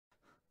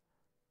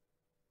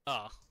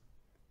Ah.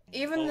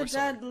 Even Oh, the we're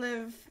sorry. dead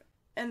live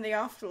in the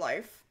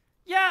afterlife.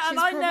 Yeah, and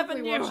She's I never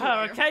probably knew watching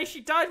her, you. okay?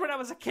 She died when I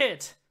was a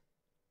kid.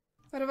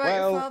 What about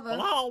Well- your father?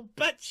 Well, I'll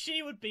bet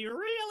she would be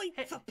really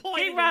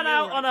disappointed. He in ran you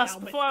out right on us now,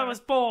 before I mister. was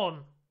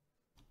born.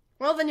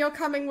 Well, then you're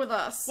coming with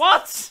us.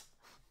 What?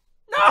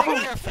 You're No!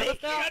 here,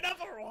 Philip, Take now.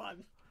 another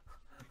one.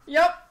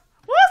 Yep.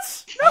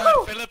 What? No!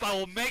 Alright, Philip, I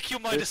will make you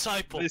my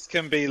disciple. This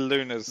can be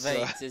Luna's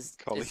Wait, is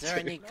colleague there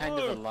any too. kind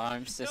of No,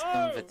 alarm system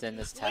No, within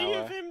this Leave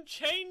tower? him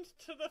chained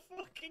to the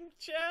fucking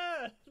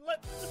chair.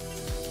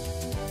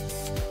 Let's.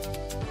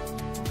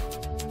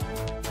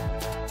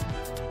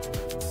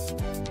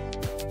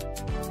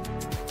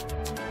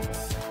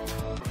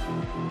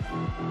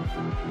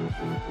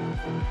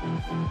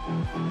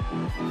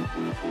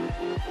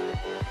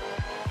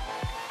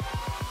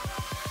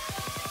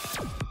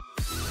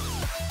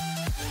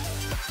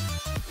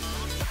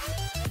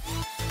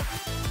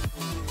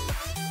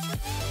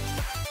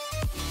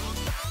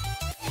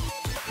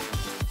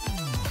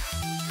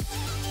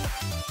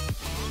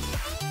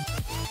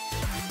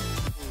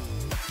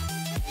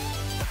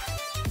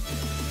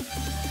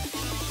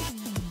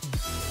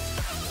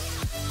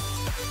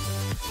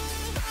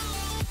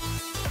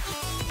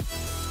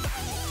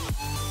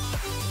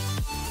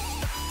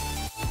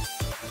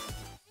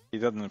 He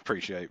doesn't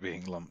appreciate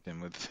being lumped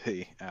in with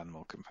the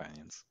animal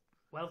companions.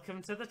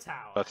 Welcome to the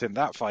tower. But in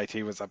that fight,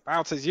 he was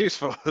about as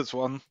useful as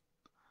one.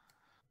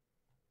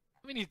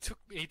 I mean,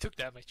 he took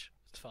damage.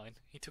 It's fine.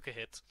 He took a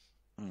hit.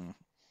 Hmm.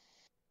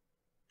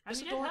 And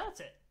Is you it didn't door? hurt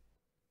it.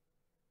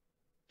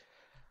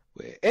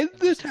 We're in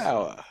the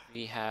tower.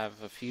 We have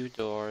a few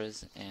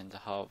doors and a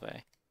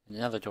hallway. And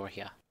another door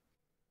here.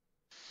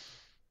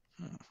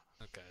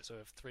 Okay, so we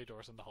have 3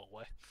 doors in the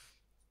hallway.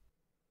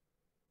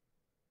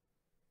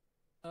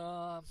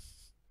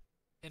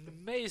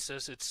 In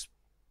mazes, it's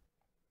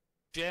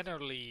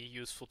generally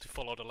useful to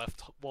follow the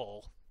left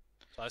wall.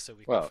 So I say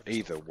we go Well, for this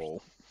either door first.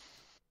 wall.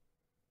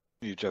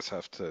 You just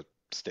have to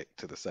stick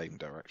to the same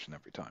direction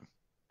every time.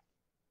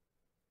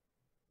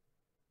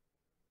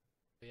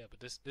 Yeah, but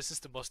this is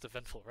the most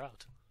eventful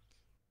route.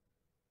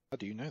 How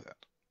do you know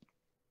that?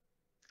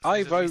 Because I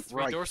at vote least 3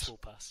 right. doors will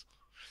pass.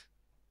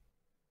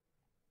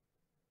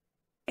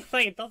 I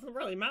say it doesn't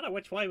really matter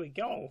which way we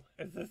go.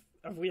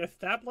 Have we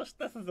established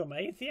this as a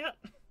maze yet?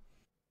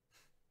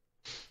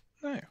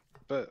 No,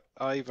 but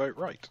I vote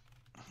right.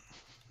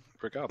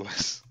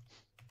 Regardless.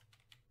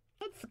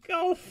 Let's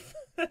go.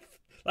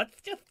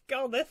 Let's just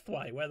go this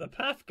way where the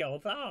path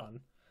goes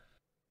on.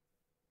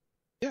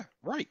 Yeah,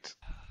 right.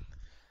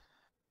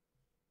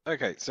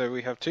 Okay, so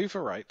we have 2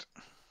 for right.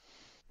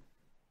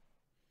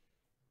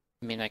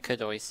 I mean, I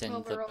could always Well,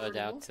 send the they're all bird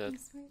out rules, to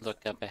these things.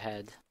 look up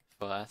ahead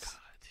for us. God,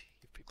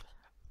 you people.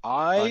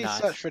 I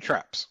not? search for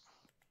traps.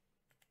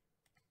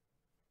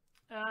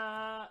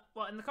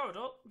 What, in the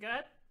corridor? Go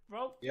ahead.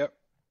 Roll. Yep.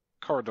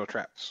 Corridor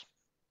traps.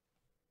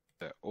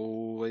 They're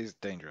always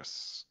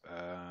dangerous.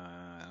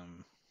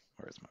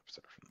 Where is my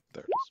perception?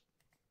 There it is.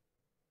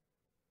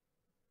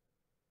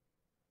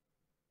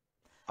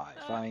 I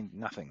find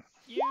nothing.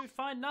 You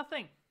find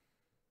nothing.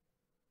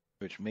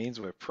 Which means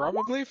we're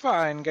probably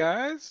fine,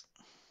 guys.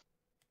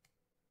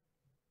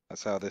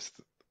 That's how this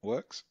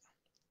works.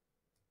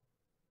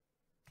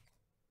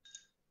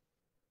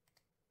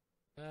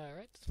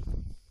 Alright.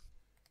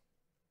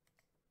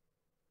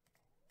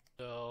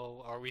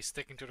 So, are we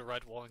sticking to the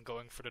right wall and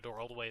going for the door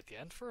all the way at the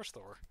end first,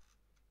 or?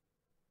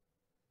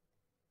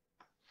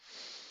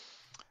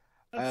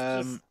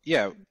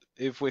 Yeah,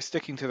 if we're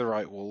sticking to the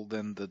right wall,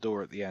 then the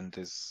door at the end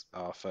is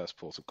our first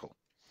port of call.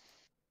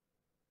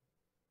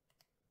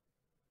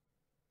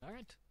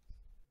 Alright.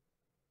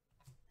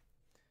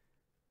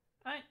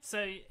 Alright,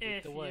 so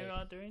if the you way.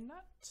 are doing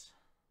that...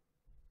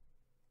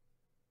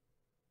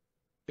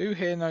 Who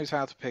here knows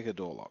how to pick a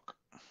door lock?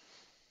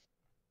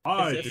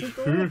 I Is this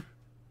a do. door?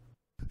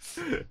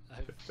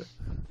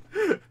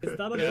 Is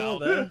that a door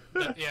there?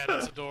 Yeah,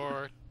 that's a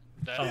door.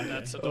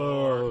 That's a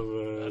door. Oh,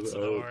 man. That's a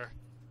Oh. door.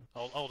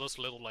 All those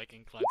little like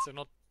inclines, they're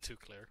not too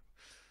clear.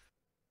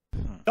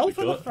 Go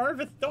for the gun-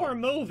 furthest door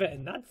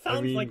moving. That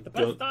sounds like the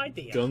best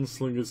idea.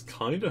 Gunslingers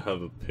kind of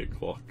have a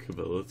picklock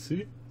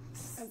ability.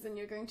 As in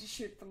you're going to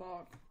shoot the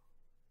lock.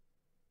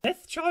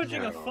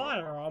 Discharging a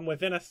firearm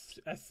within a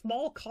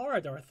small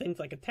corridor seems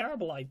like a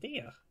terrible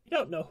idea. You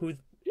don't know who's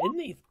in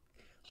these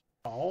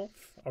halls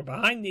or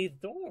behind these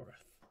doors.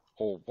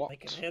 Or what? They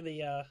can hear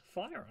the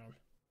firearm.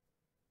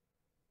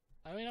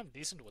 I mean, I'm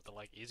decent with the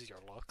like easier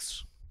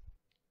locks.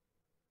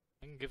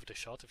 I can give it a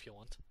shot if you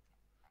want.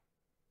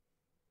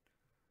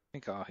 I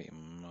think Ahi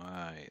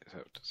might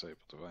have disabled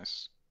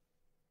device.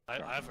 I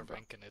Can't have a remember.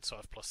 rank in it, so I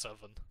have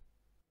 +7.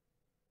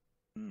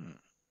 Hmm.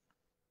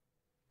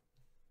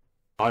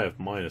 I have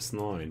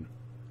 -9.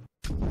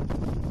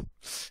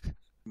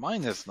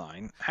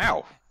 -9?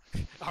 How?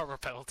 Armor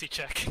penalty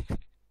check.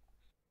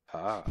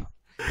 Ah.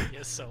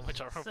 Yes, so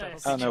much armor So,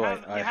 penalty. Oh, no, you wait,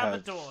 have, I you have a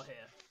have- door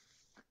here.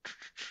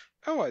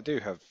 Oh, I do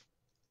have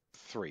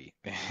 3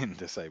 in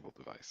disabled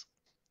device.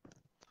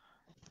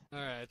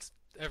 Alright,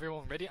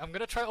 everyone ready? I'm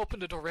gonna try open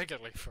the door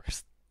regularly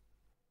first.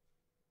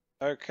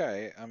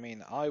 Okay, I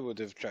mean, I would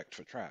have checked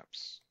for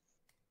traps.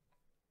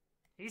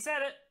 He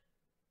said it.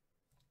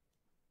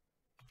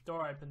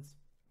 Door opens.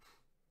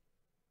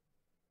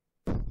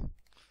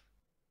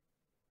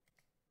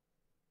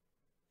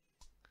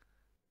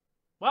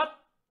 What?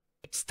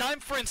 It's time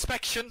for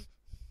inspection.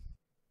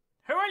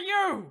 Who are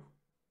you?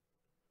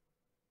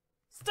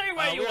 Stay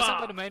where you we're sent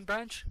by are. the main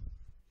branch.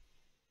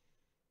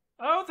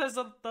 Oh, there's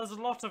a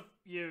lot of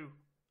you.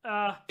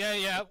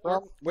 Yeah.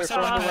 We're so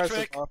from the Patrick.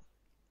 reservoir,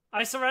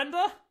 I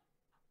surrender.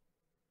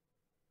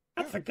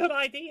 That's a good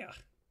idea.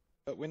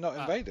 but we're not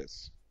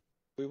invaders.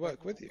 We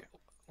work with you.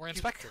 We're You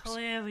inspectors.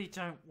 clearly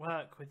don't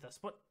work with us.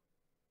 What?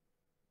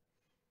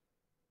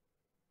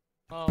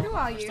 Well, Who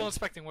are we're you? still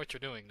inspecting what you're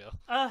doing, though.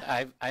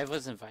 I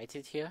was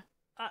invited here.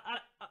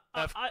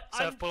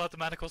 Sev, pull out the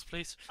manacles,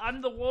 please.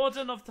 I'm the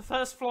warden of the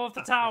first floor of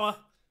the tower.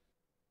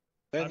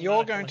 Then I'm you're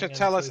not going to going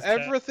tell into us his chat.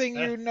 everything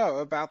you know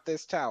about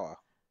this tower.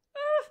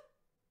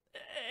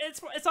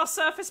 It's our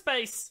surface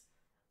base.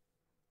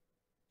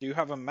 Do you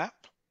have a map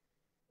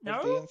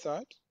of the No.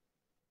 inside?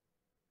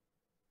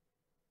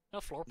 No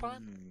floor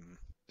plan?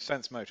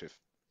 Sense motive.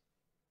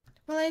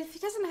 Well, if he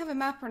doesn't have a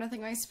map or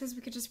anything, I suppose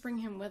we could just bring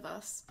him with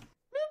us.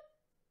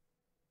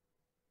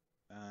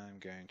 I'm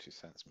going to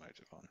sense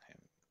motive on him.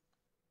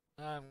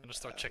 I'm gonna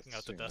start checking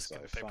out the soon desk as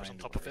and I papers on find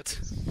top of where it. it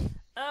is.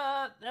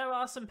 There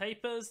are some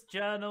papers,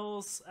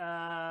 journals,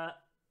 a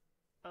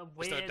Is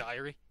weird, there a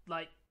diary?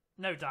 like,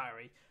 no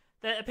diary.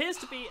 There appears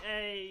to be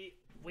a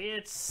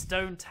weird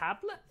stone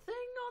tablet thing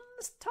on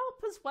the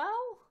top as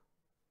well.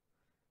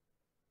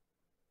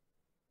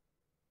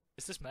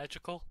 Is this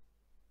magical?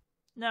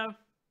 No.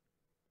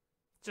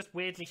 Just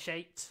weirdly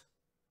shaped.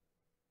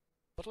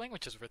 What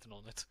language is written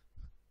on it?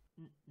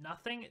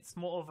 Nothing. It's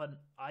more of an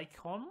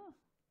icon.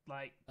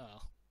 Like,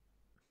 Oh.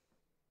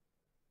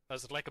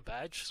 Is it like a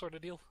badge sort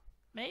of deal?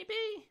 maybe?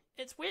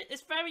 It's weird.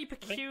 It's very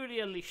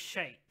peculiarly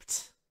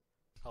shaped.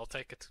 I'll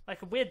take it.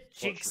 Like a weird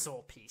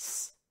jigsaw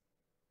piece.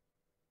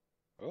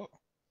 Oh,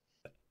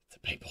 It's a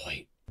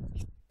paperweight.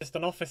 Just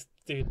an office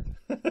dude.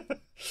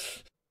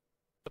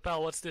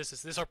 Pal, what's this?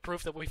 Is this our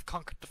proof that we've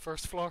conquered the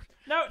first floor?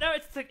 No,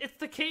 it's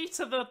the key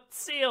to the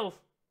seal.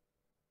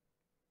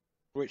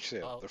 which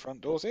seal? Oh. The front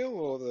door seal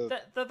or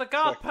the? The guard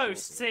second floor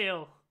post seal?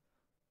 seal.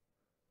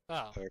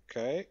 Oh.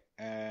 Okay,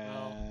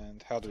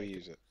 and how do we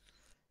use it?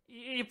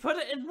 You put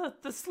it in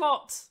the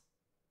slot.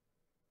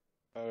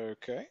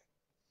 Okay.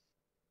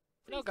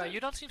 No, guy, you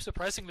don't seem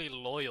surprisingly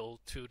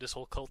loyal to this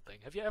whole cult thing.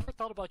 Have you ever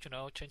thought about,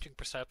 changing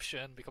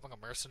perception, becoming a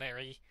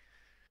mercenary?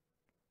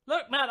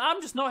 Look, man,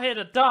 I'm just not here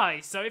to die,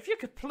 so if you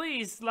could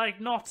please,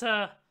 like, not,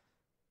 Why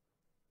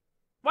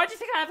do you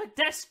think I have a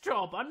desk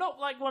job? I'm not,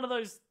 like, one of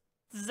those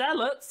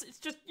zealots. It's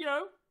just,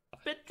 a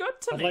bit good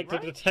to I'd me, like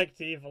right? to detect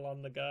evil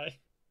on the guy.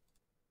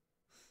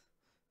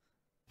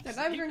 And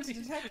I'm going to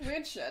detect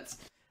weird shit.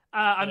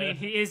 I mean,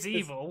 he is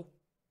evil.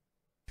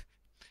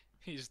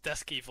 He's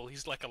desk evil.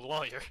 He's like a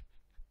lawyer.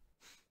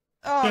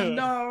 Oh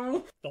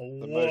no! The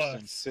The most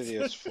worst.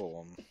 insidious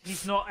form.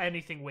 He's not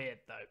anything weird,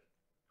 though.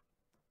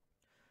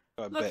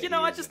 I Look, bet he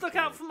I is just look into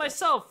out weird for stuff.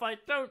 myself. I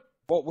don't...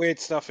 What weird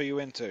stuff are you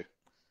into?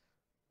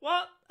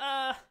 What?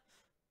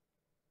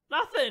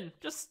 Nothing.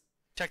 Just...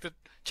 Check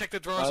the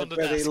drawers I on the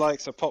bet he desk.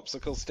 likes a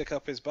popsicle stick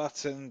up his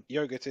butt and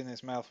yogurt in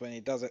his mouth when he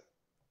does it.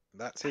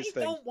 That's his I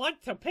thing. don't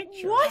want to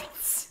picture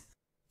What?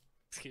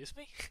 Excuse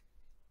me?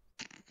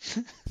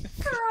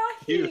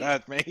 You Crikey.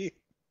 had me.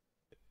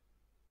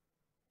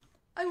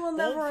 I will Well,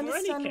 never for any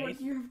understand what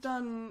case, you have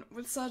done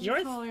with Sergeant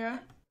you're- Collier.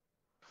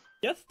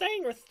 You're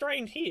staying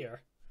restrained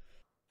here.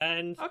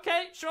 And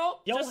Okay, sure.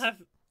 you'll just... have...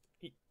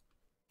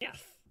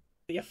 Yes.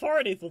 The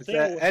authorities will Is deal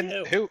there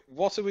with you.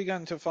 what are we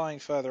going to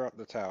find further up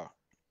the tower?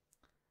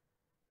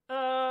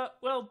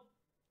 Well,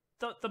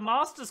 the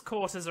master's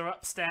quarters are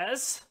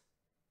upstairs.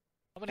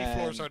 How many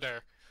floors are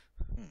there?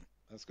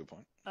 That's a good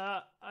point.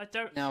 I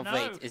don't Now know.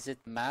 wait, is it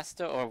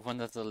master or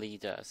one of the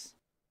leaders?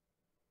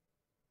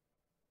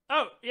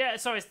 Oh, yeah,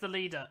 sorry, it's the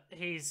leader.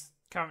 He's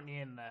currently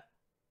in there.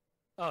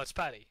 Oh, it's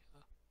Patty.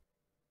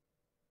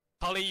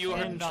 Polly, you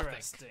heard nothing.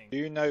 Interesting. Do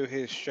you know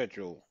his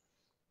schedule?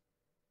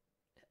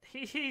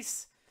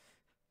 He's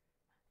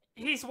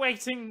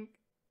waiting.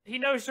 He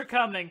knows you're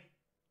coming.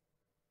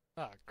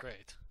 Ah,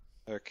 great.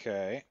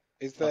 Okay.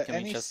 Is Well, there can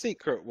we any just-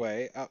 secret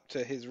way up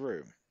to his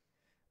room?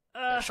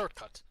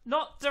 Shortcut.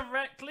 Not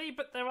directly,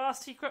 but there are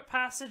secret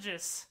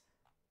passages.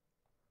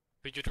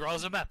 Could you draw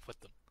us a map with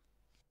them?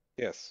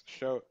 Yes.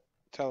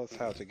 Tell us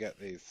how to get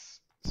these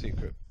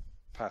secret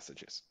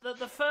passages.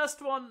 The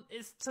first one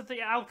is to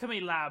the alchemy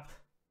lab.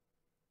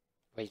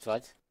 Wait,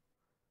 what?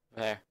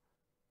 Where?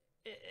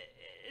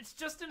 It's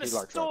just in a He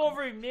likes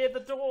storeroom near the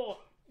door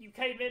you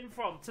came in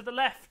from, to the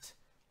left.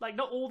 Like,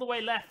 not all the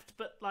way left,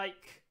 but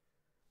like...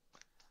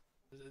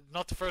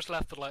 Not the first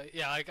left, but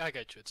I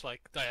get you. It's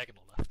like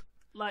diagonal left.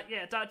 Like,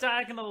 yeah,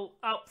 diagonal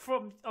up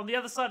from... on the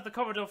other side of the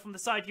corridor from the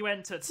side you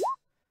entered.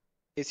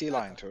 Is he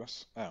lying to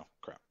us? Oh,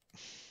 crap.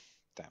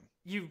 Damn.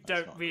 You That's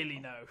don't not really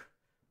good. know.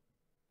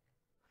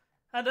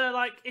 And,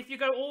 like, if you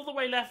go all the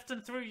way left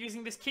and through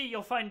using this key,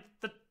 you'll find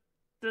the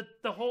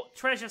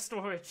treasure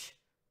storage.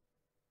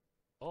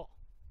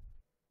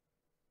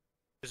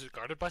 Is it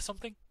guarded by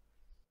something?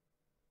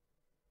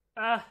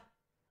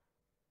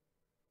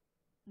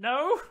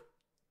 No?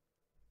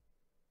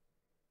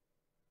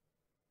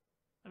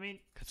 I mean,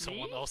 Could me?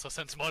 someone also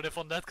sense motive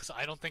on that? Because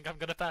I don't think I'm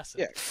gonna pass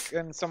it. Yeah,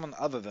 can someone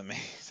other than me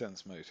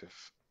sense motive?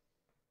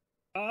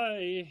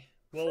 I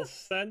will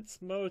sense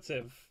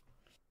motive.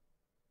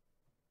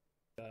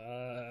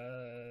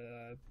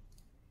 I'm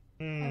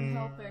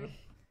helping.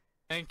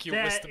 Thank you,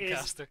 There Wisdom is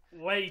Caster.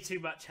 way too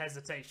much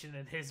hesitation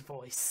in his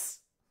voice.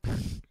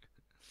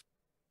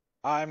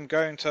 I'm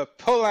going to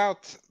pull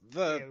out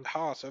the Ew.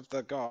 heart of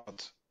the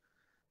god.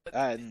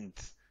 And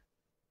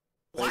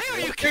Why are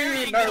you do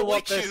carrying you know that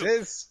what with this you?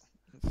 is?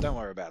 Don't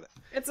worry about it.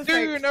 It's a Do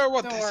fake. you know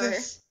what Don't this worry.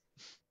 is?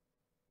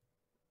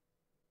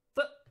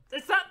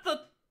 Is that the...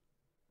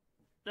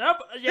 Nope,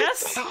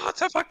 yes? It's the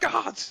heart of a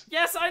god!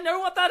 Yes, I know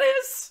what that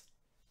is!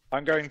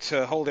 I'm going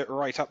to hold it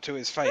right up to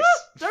his face.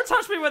 Don't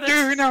touch me with it!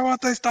 Do you know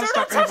what this does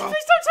Don't to touch, people?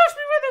 please don't touch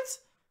me with it!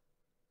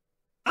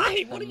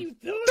 Hey, what are you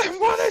doing? Then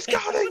what is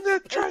guarding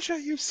the treasure,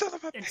 you son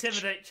of a bitch?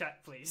 Intimidate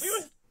check, please.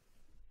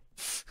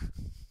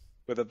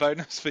 With a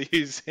bonus for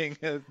using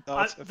an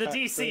artifact. The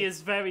DC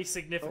is very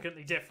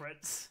significantly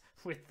different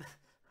with...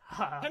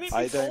 Can it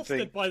I be don't bolstered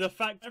think- by the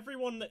fact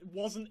everyone that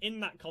wasn't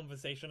in that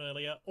conversation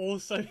earlier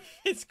also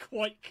is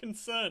quite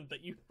concerned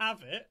that you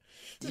have it?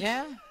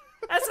 Yeah.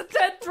 There's a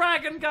dead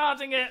dragon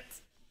guarding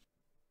it!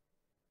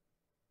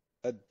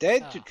 A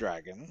dead Ah.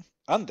 dragon?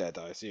 Undead,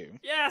 I assume.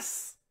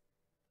 Yes!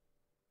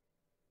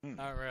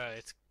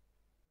 Alright.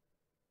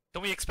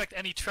 Can we expect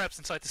any traps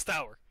inside this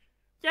tower?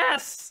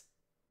 Yes!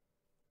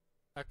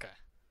 Okay.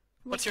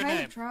 What What's your kind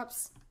name? of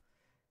traps?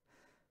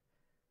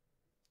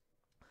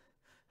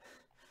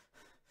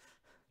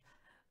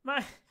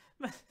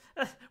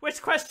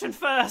 Which question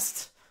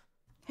first?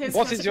 His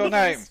What is your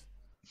question name?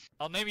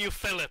 I'll name you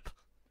Philip.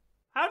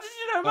 How did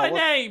you know my what-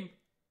 name?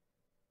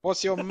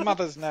 What's your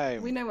mother's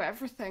name? We know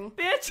everything.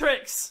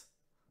 Beatrix!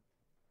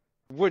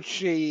 Would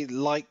she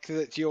like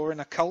that you're in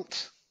a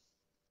cult?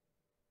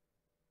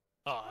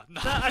 Oh,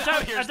 no. No, I now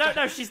don't here's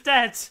know, she's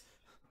dead.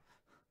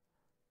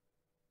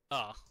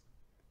 Oh.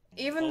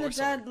 Even Well, the we're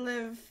sorry. dead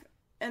live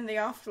in the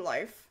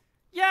afterlife.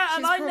 Yeah,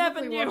 and She's I never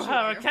probably knew watching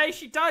her, you. okay?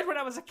 She died when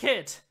I was a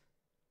kid.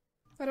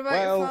 What about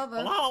Well, your father?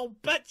 Well, I'll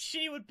bet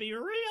she would be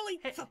really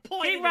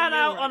disappointed. He in ran you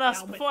out right on us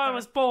now, before I mister.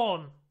 was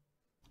born.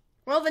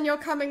 Well, then you're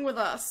coming with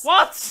us.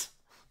 What?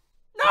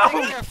 No!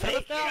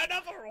 Take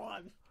another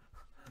one.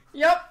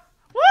 Yep.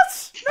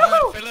 What? No!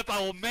 Alright, Philip, I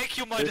will make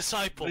you my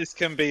disciple. This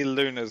can be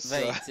Luna's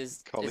Wait,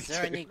 is colleague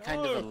there any too.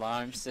 kind of No,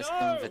 alarm system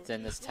No,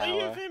 within this Leave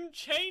tower? him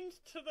chained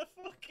to the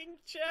fucking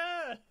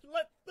chair.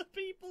 Let the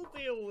people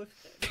deal with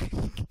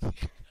him.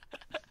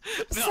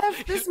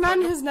 Except this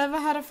man has never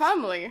had a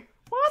family.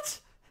 What?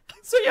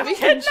 So you're We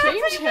can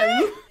change kidnapping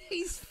me? him.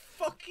 He's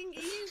fucking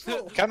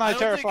evil. Can I I don't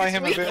terrify think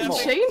him a it's We bit can more?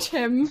 change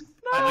him.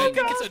 I No, don't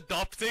think God. it's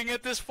adopting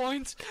at this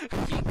point.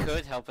 He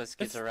could help us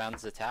get around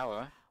the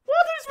tower.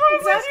 What is wrong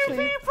Exactly.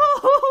 with you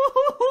people?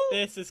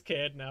 This is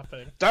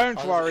kidnapping.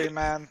 Don't worry,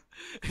 man.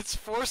 It's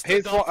forced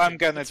Here's what adoption. I'm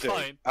gonna It's do.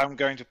 fine. I'm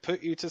going to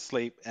put you to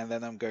sleep, and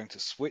then I'm going to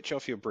switch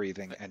off your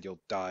breathing, and you'll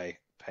die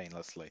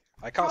painlessly.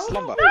 I can't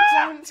slumber. We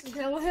don't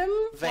kill him.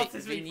 Wait, What's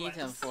his we need reflex?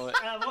 him for What's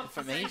the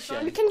information.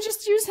 station? We can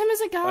just use him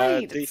as a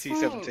guide. It's DC fine.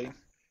 17.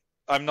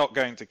 I'm not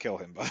going to kill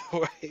him, by the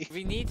way.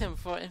 We need him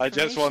for information, I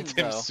just want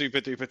him though. super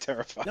duper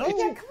terrified. No,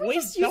 Yeah, can we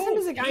just use him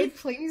as a guide, He's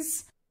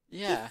please?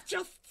 Yeah.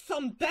 just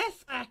some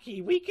death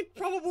Aki. We could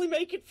probably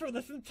make it through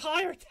this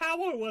entire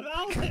tower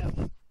without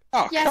him.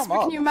 Oh, Yes, come but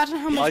on. can you imagine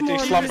how much I do more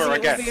slumber amusing it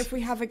again. would be if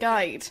we have a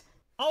guide?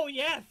 Oh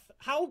yes,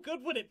 how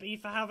good would it be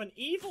to have an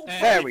evil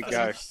There we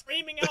person go.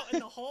 screaming out in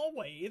the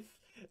hallways,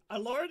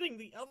 alerting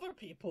the other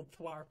people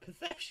to our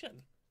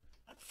possession?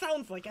 That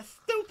sounds like a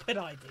stupid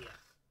idea.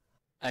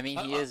 I mean,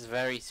 he is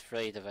very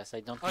afraid of us. I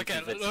don't think Okay,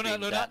 he would Luna,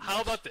 scream Luna, that how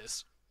much. about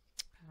this?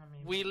 I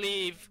mean, We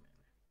leave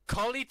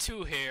Collie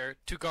 2 here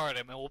to guard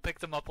him, and we'll pick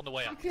them up on the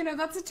way out. Okay, no,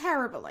 that's a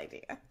terrible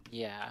idea.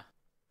 Yeah.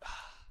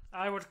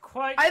 I would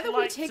quite Either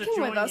like we take to him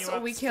with join us you or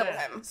we kill him.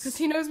 upstairs. Because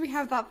he knows we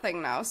have that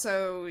thing now,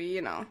 so,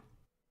 you know.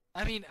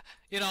 I mean,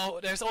 you know,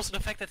 there's also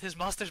the fact that his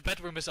master's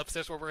bedroom is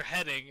upstairs where we're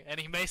heading, and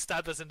he may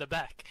stab us in the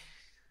back.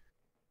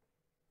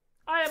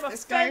 I am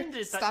This guy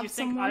offended that stab you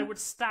think I someone? would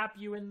stab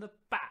you in the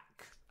back.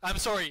 I'm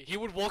sorry, he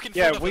would walk in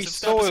Yeah, front of we us and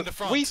stab us saw in the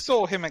front. we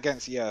saw him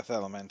against the Earth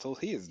Elemental.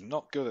 He is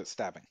not good at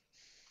stabbing.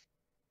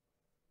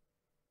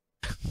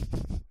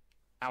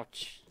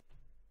 Ouch.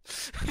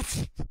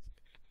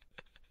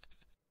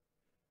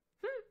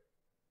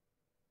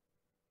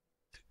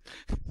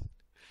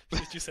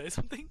 Did you say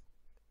something?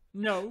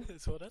 No.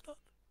 That's what I thought.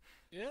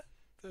 Yeah?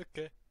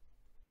 Okay.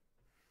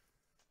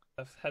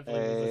 That's heavily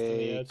resisting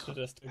the Hey, urge to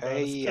just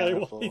hey, carry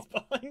while Apple. he's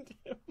behind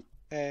him.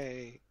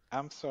 Hey,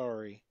 I'm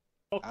sorry.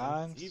 Fucking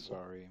I'm evil.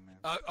 sorry,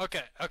 man.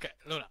 Okay,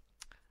 Luna.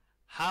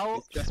 How...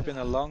 It's just been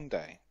a long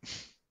day.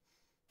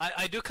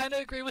 I do kind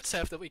of agree with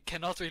Seth that we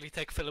cannot really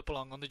take Philip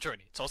along on the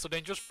journey. It's also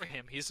dangerous for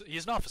him. He's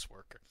an office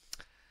worker.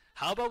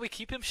 How about we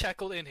keep him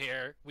shackled in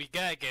here, we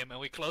gag him, and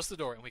we close the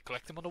door, and we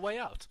collect him on the way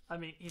out? I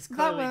mean, he's That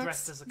clearly works.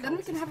 dressed as a Then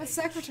we can cultist have a mage.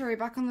 secretary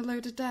back on the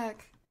loaded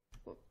deck.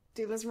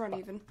 Dealers run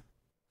even.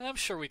 I'm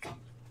sure we can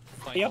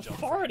find The a job for him.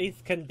 authorities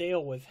can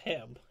deal with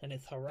him and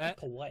his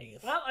heretical ways.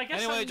 Well, I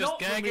guess Anyway, I'm just not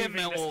gag him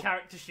removing and this we'll-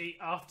 character sheet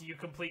after you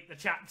complete the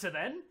chapter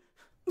then.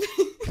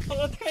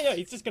 Well, yeah,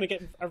 he's just gonna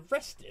get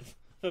arrested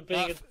for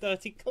being a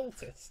dirty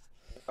cultist.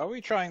 Are we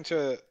trying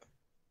to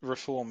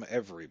reform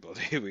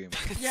everybody?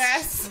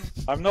 Yes!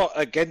 I'm not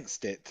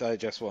against it, I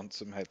just want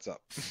some heads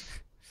up.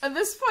 At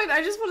this point,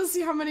 I just want to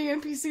see how many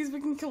NPCs we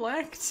can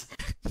collect.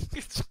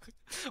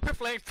 We're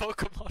playing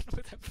Pokemon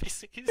with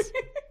NPCs.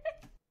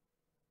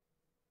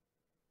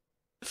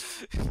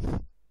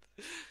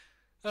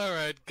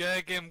 Alright,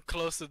 gag him,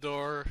 close the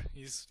door.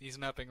 He's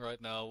napping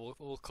right now.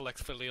 We'll collect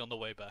Philly on the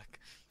way back.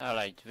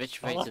 Alright,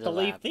 which way I'll to have the to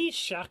leave lab? these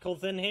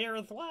shackles in here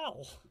as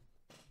well.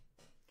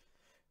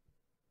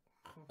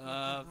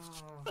 Lab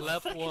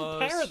Second was...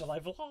 pair that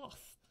I've lost.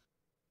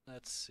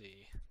 Let's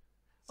see.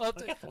 Well,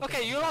 I guess I'll okay,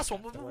 get you them lost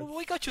one. afterwards.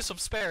 We got you some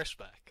spares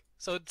back.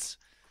 So it's...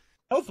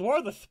 Those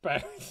were the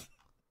spares.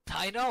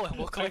 I know, and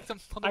we'll collect them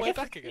on the I way guess,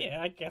 back again.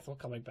 Yeah, I guess we're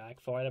coming back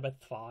for it, but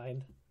it's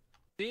fine.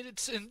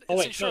 It's Oh, wait,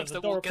 no, insurance the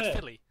that we'll door get pit.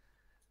 Philly.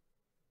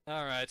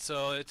 Alright,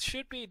 so it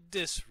should be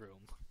this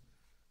room.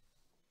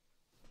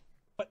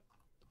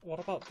 What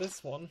about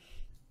this one?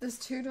 There's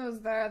 2 doors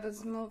there,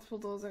 there's multiple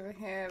doors over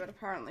here, but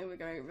apparently we're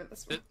going over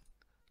this one.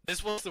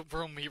 This was the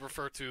room he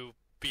referred to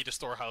be the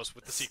storehouse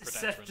with the secret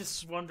Seth entrance.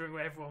 just wondering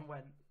where everyone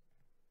went.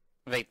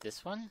 Wait,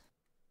 this one?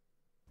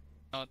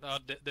 No,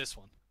 this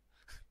one.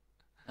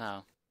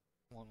 Oh.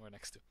 One we're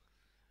next to.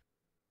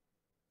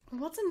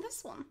 What's in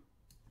this one?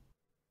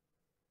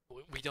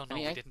 We don't know, I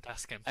mean, we I- didn't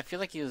ask him. I feel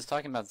like he was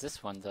talking about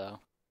this one, though.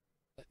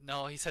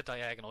 No, he said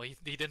diagonal. He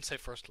didn't say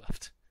first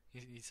left.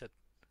 He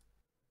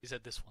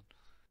said this one.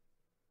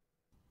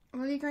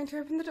 Well, are you going to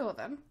open the door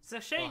then? It's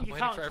a shame Well, I'm you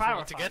waiting can't for everyone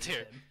clarify to get with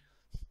here. him.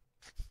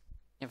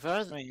 Yeah,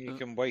 where's... I mean, you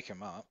can wake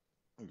him up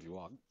if you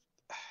want.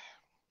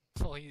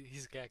 Oh,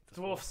 he's gagged. as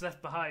well. Dwarf's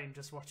left behind,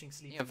 just watching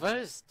Sleepy. Yeah,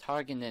 where's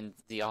Targan and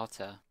the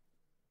Otter?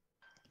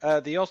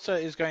 The otter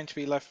is going to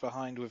be left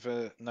behind with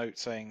a note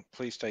saying,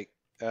 "Please take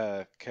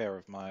care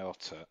of my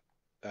otter.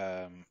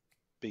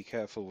 Be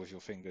careful with your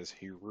fingers.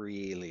 He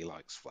really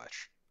likes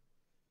flesh."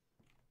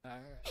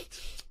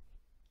 Alright.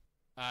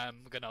 I'm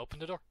gonna open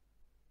the door.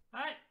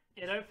 Alright,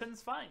 it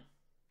opens fine.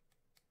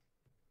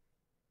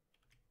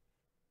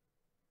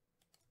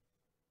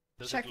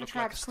 Does Check it for look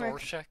like a traps,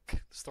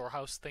 quick.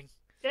 storehouse thing?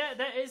 Yeah,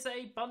 there is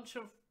a bunch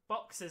of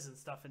boxes and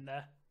stuff in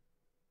there.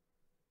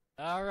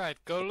 Alright,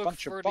 go A look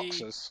bunch for of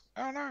boxes.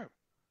 Oh no!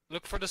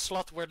 Look for the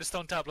slot where the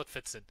stone tablet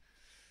fits in.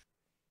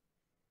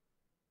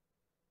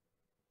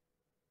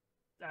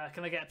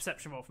 Can I get a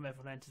perception roll from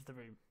everyone who enters the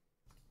room?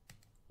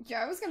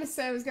 Yeah, I was gonna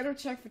say, I was gonna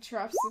check for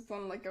traps if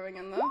one, like, going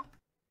in there.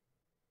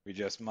 We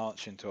just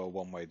march into a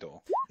one-way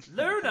door.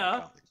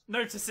 Luna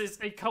notices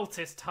a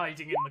cultist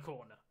hiding in the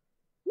corner.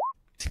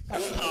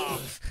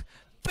 Oh,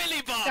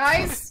 Billy Bob!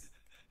 Guys!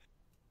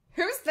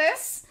 Who's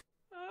this?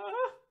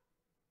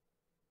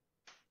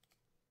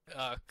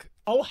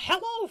 Oh,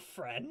 hello,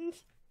 friend.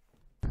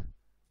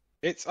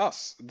 It's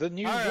us, the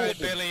new Alright, wardens.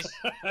 Billy.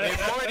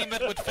 We've already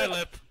met with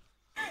Philip.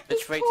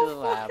 Which way to the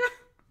lab?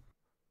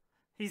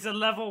 He's a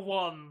level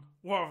 1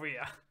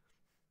 warrior.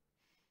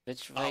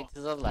 Which way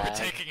to the We're lab?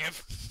 taking him.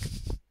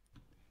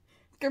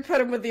 Go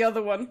put him with the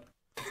other one.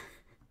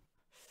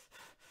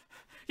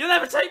 You'll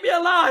never take me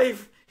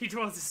alive! He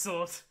draws his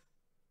sword.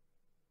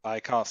 I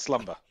cast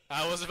slumber.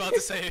 I was about to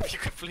say if you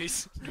could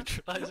please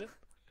neutralize it.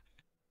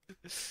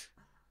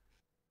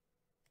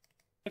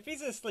 If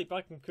he's asleep,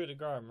 I can coup de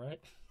grace him, right?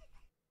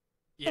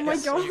 Yes, Oh my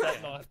God. you Is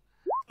can. that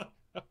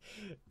not?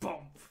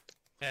 Bump.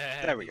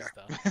 There we he's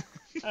go. done.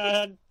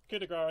 And coup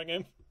de grace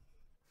him.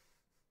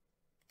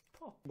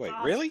 Poor Wait,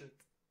 bastard. really?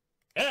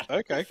 Yeah.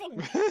 Okay.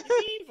 He's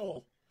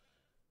evil.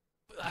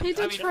 He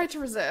did mean, try to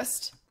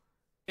resist.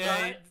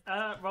 Yeah,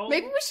 Right, roll.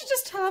 Maybe we should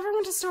just tell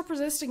everyone to stop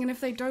resisting, and if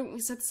they don't, we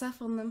set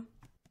Seth on them.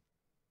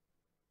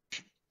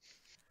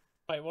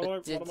 Wait, what But am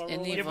I did rolling?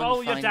 any- You Everyone roll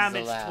your finds the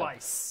damage lab.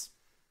 twice.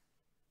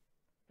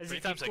 As 3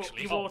 if times, you,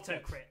 actually. You Oh, auto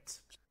crit.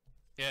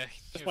 yeah.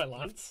 Just my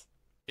lance.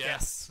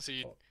 Yes. So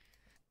you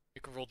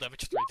can roll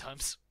damage 3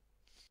 times.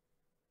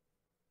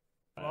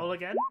 Roll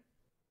again.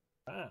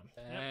 Bam.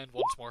 And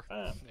once more.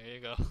 Bam. There you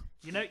go.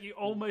 You know, you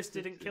almost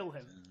didn't kill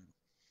him.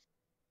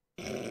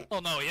 Oh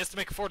no, he has to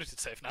make a fortitude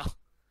save now.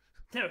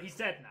 No, he's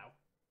dead now.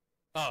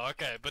 Oh,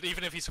 okay. But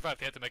even if he survived,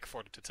 he had to make a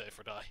fortitude save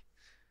or die.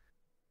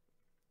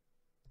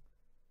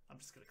 I'm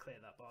just gonna clear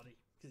that body.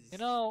 'Cause he's... You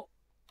know,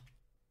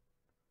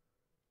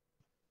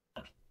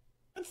 Good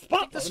I spot,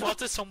 think the Luna.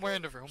 slot is somewhere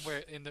in the room, where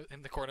in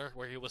the corner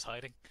where he was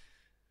hiding.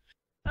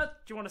 Do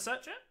you want to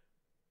search it?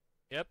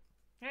 Yep.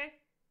 Okay.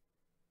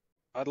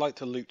 I'd like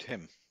to loot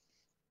him.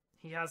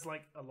 He has,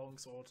 like, a long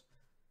sword.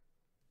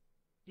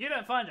 You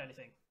don't find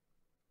anything.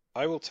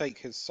 I will take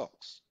his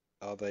socks.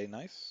 Are they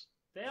nice?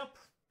 They're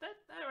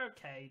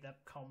okay. They're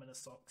common as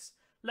socks.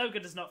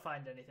 Logan does not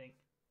find anything.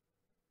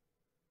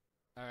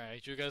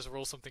 Alright, you guys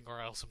roll something or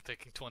else I'm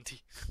taking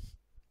 20.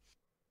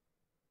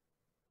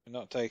 We're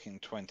not taking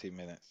 20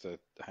 minutes to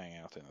hang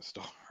out in a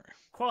storeroom.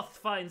 Quoth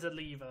finds a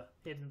lever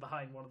hidden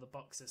behind one of the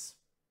boxes.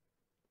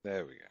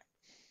 There we go.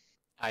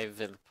 I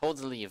will pull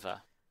the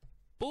lever.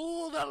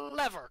 Pull the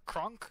lever,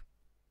 Kronk.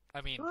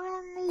 I mean,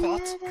 Wrong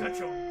What? lever.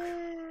 Ka-chunk.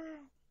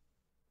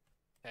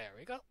 there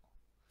we go.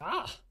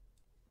 Ah!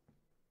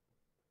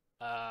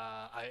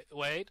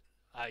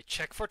 I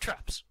check for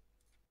traps.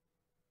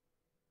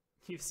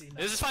 You've seen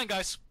that. This is fine,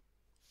 guys.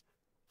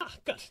 Ah,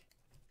 good.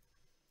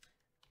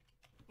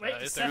 Wait,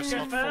 is there a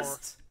Seth, go slot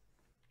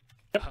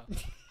for-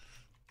 first.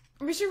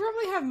 We should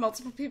probably have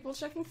multiple people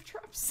checking for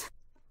traps.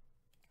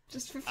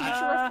 Just for future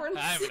Uh, reference.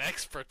 I'm an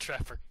expert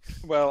trapper.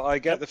 Well, I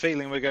get the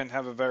feeling we're going to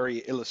have a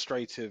very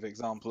illustrative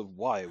example of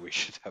why we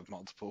should have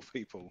multiple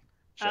people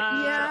checking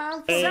the Yeah, traps.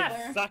 probably.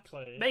 Seth,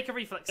 Exactly. Make a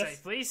reflex Yes.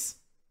 save, please.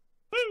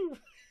 Woo!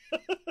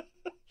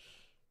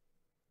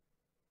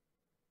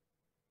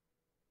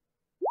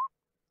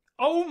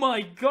 Oh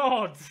my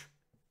god!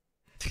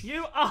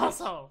 You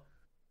asshole!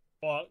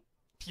 What?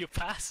 You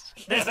passed.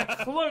 There's a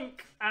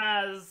clunk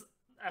as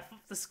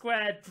the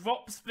square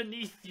drops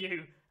beneath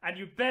you, and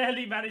you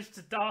barely manage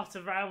to dart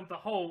around the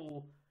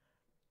hole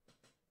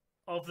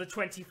of the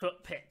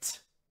 20-foot pit.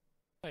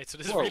 Wait, so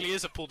this Whoa. really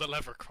is a pull the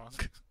lever,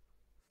 Kronk.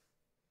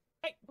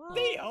 Hey,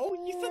 Theo,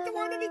 you said there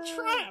weren't any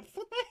traps.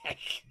 What the heck?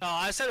 No,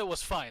 I said it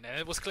was fine, and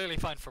it was clearly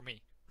fine for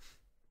me.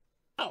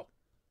 Oh.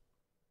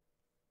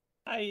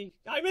 I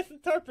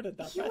misinterpreted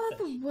that You are message.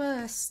 the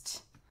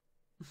worst.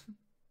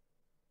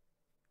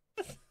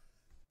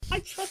 I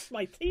trust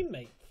my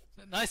teammates.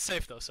 Nice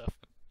save though, Seth.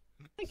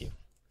 Thank you.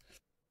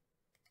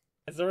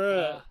 Is there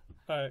a...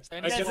 Alright,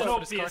 any I There's guess Is an it- I- for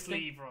this obvious card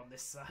thing? lever on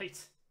this side.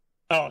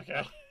 Oh,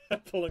 okay.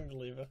 Pulling the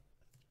lever.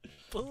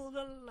 Pull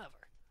the lever.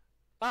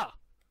 Ah,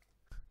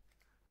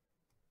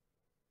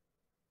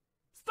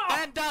 Stop!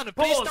 stand down and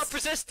please Pause. stop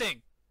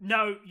resisting.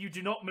 No, you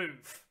do not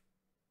move.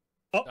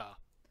 Ah,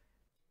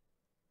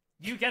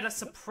 You get a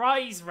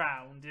surprise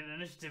round in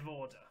initiative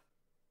order.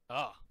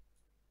 ah.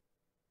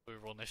 We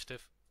roll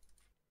initiative.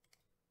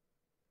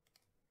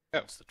 Oh,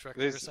 What's the tracker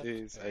This set?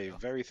 is There we a go.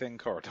 very thin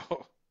corridor.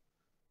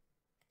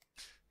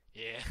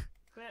 Yeah.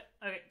 Clear.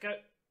 Okay, go.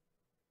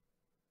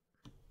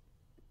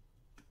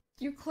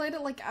 You cleared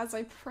it like as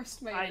I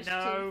pressed my I initiative.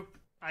 know.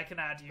 I can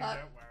add you, Uh,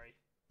 don't worry.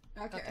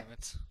 God Okay. damn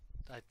it.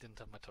 I didn't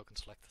have my token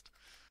selected.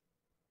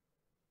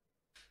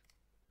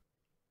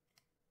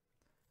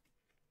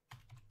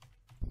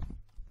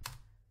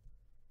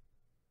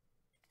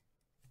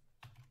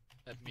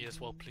 Add me as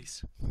well,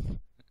 please.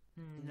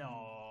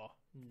 No.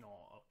 No,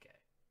 okay.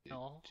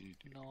 No.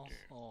 No.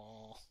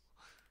 Oh.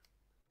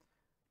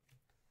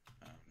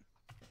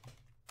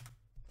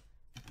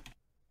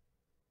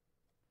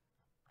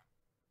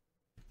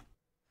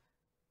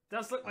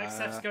 Does look like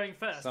Seth's going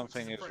first.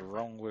 Something which is appropriate.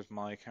 wrong with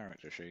my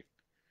character sheet.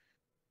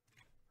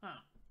 Oh.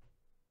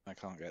 I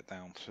can't get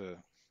down to...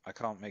 I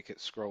can't make it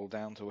scroll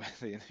down to where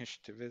the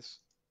initiative is.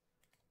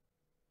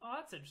 Oh,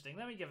 that's interesting.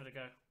 Let me give it a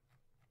go.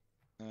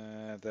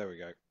 There we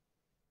go.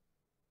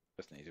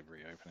 Just needed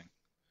reopening.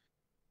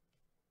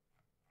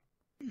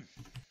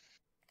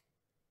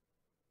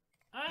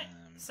 Alright,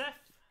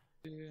 Seth.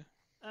 Yeah.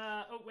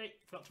 Oh wait,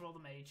 forgot to roll the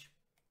mage.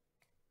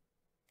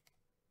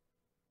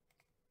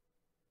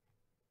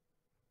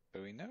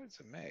 So we know it's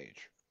a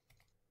mage.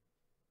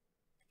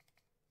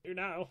 You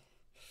know.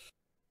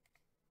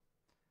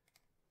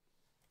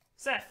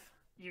 Seth,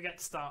 you get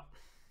to start.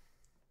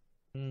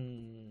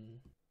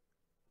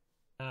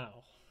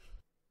 Ow.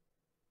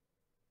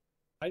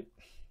 I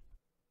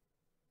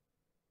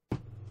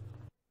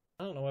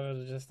don't know whether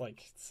to just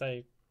like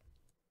say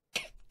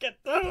get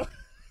through.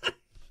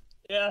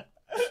 Yeah.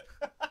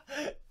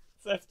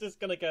 Seth's just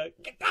gonna go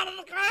get down on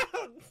the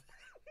ground.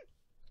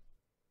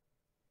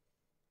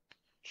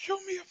 Show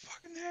me your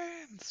fucking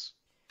hands!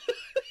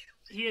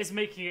 He is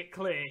making it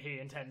clear he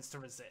intends to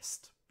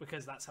resist,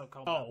 because that's how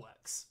combat Oh.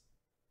 works.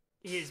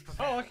 He is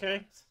prepared. Oh, for okay.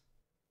 that.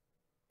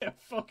 Yeah,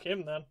 fuck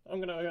him then. I'm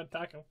gonna go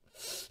attack him.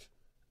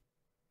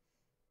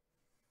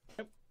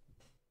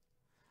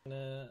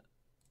 Yep.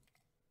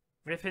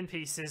 Rip in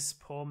pieces,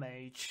 poor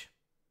mage.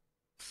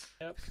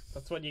 Yep.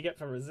 That's what you get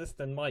for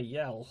resisting my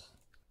yell.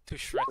 To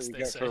shreds, You they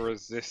get say. for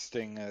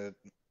resisting a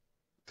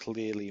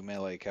clearly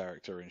melee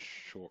character in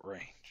short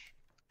range.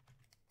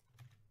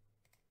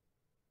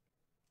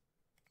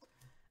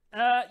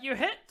 You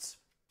hit,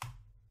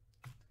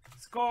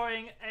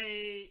 scoring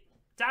a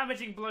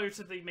damaging blow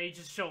to the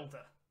mage's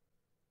shoulder,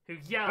 who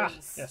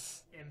yells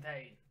yes. in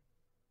pain.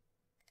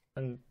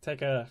 And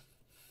take a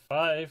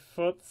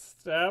 5-foot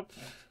step.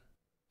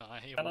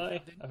 You Can I?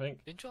 moved, I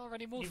think. Didn't you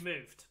already You move?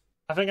 moved.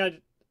 I think I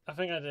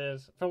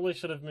did. Probably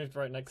should have moved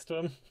right next to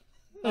him.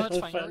 No, it's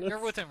In fine. fairness.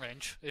 You're within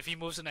range. If he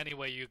moves in any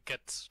way, you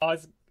get. I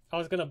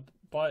was gonna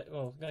bite.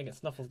 Well, I was gonna get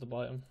Snuffles to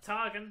bite him.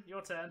 Targan,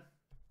 your turn.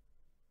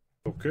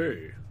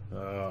 Okay.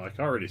 I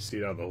can't really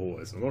see down the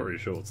hallway, so I'm not really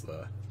sure what's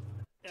there.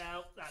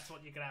 Well, that's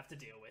what you're gonna have to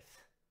deal with.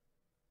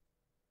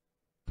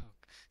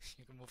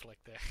 You can move like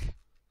there.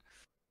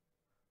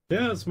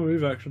 Yeah, that's my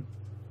move action.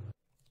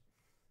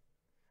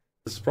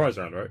 The surprise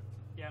round, right?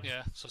 Yeah.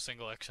 Yeah, so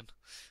single action.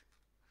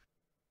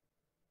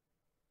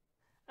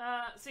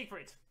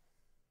 Siegfried.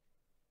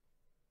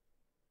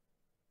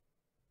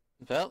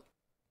 Well,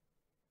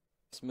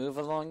 Just move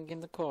along in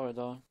the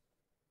corridor.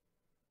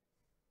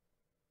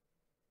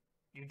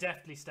 You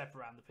deftly step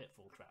around the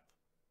pitfall trap.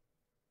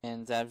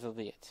 And that will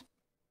be it.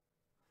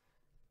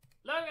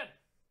 Logan!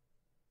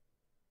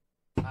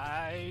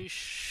 I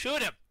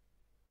shoot him.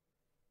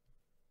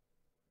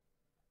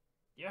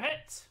 You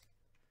hit!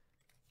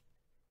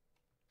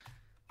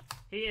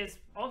 He is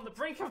on the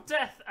brink of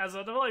death as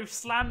a blow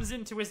slams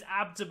into his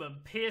abdomen,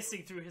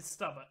 piercing through his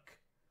stomach.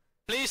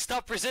 Please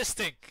stop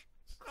resisting.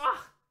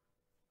 Ah!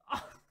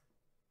 Ah!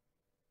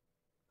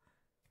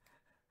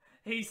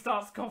 He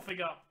starts coughing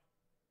up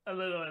a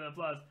little bit of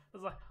blood.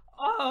 It's like,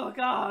 oh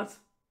god!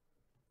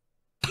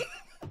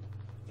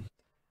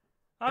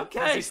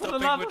 Okay, he for the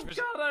stopping love with of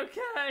God,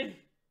 okay!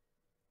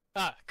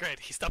 Ah, great.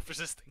 He stopped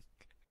resisting.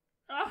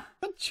 Ah!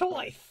 Good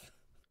choice.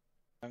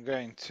 I'm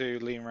going to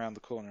lean around the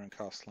corner and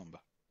cast Slumber.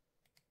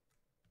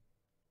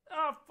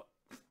 Oh,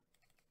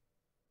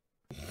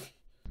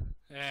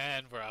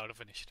 And we're out of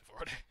initiative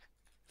order.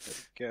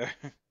 There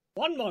we go.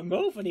 One more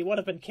move and he would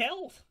have been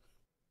killed.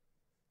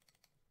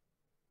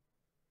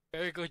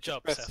 Very good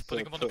job, Best Seth.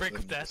 Putting to him on the put brink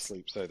of them to death.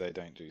 sleep so they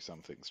don't do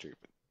something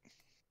stupid.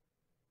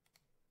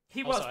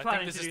 he Also, was I planning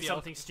think to this do is the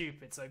something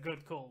stupid, so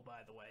good call, by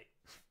the way.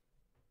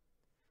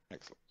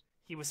 Excellent.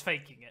 He was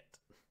faking it.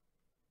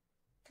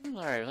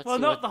 Alright, let's Well,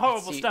 see not what, the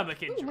horrible let's see,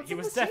 stomach injury. what's He on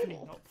was the definitely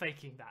table? not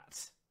faking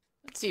that.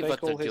 let's see Take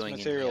what they're all his doing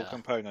material in the,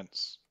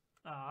 components.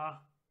 Ah.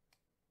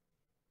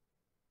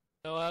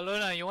 So,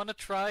 Luna, you want to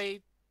try,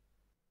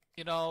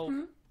 you know,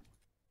 Hmm?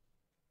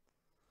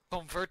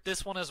 convert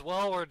this one as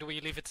well, or do we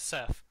leave it to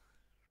Seth?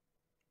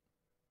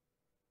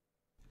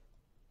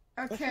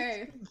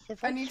 Okay.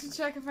 I need to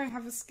check if I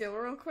have a skill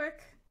real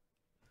quick.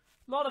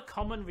 A lot of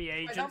common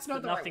reagents, that's not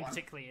but the right nothing one.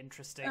 particularly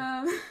interesting.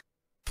 Um,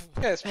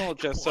 Yeah, it's more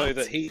just so What?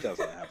 that he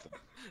doesn't have them.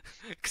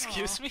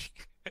 Excuse me?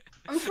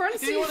 I'm trying to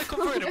Do see you want to if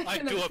convert him? I I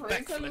can do a appraise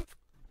him. backflip.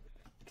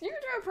 Can you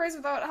do a praise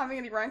without having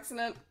any ranks in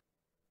it?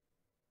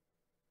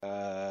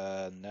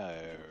 No.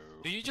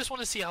 Do you just want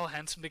to see how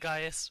handsome the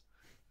guy is?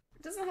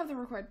 It doesn't have the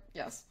required.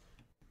 Yes.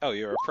 Oh,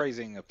 you're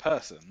appraising a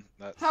person.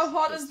 That's, How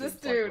hot that is this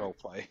seems like dude?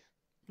 roleplay.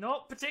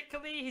 Not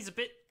particularly. He's a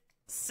bit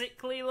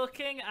sickly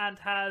looking and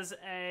has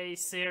a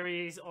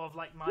series of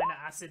like minor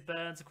acid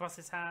burns across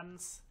his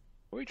hands.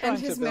 Are we trying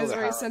And his to build a misery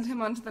harem? sent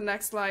him on to the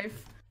next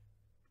life.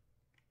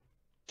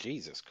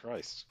 Jesus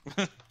Christ.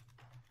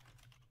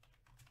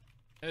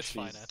 It's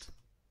fine, She's Ed.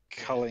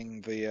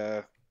 culling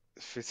the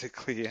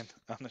physically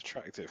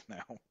unattractive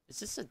now. Is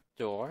this a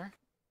door?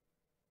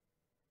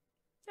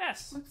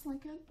 Yes. Looks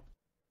like it.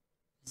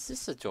 Is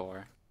this a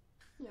door?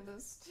 Yeah,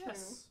 there's two.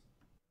 Yes.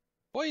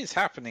 What is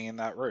happening in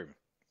that room?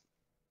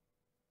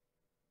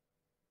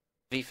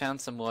 We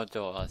found some more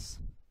doors.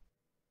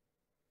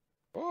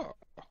 Oh.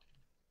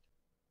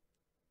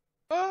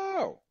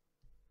 Oh!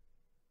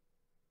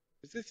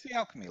 Is this the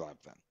alchemy lab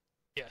then?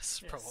 Yes,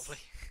 Yes. probably.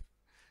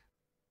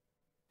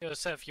 Yo,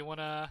 Seth, you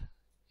wanna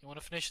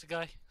finish the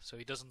guy so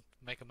he doesn't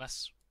make a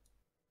mess?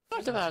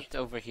 What about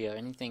over here?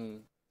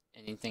 Anything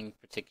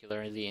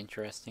particularly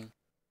interesting?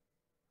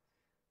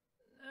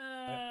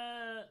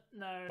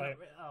 No. Play Not it.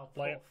 re- oh,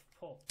 Play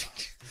poor.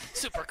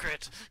 Super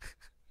crit.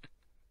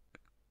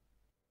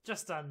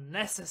 Just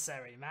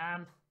unnecessary,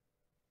 man.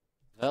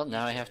 Well,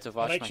 now I have to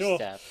watch Make my sure.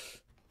 step.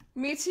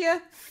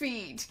 Meteor,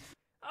 feed.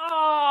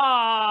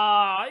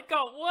 Oh, it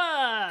got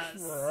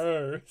worse.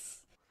 Gross.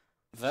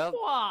 Well,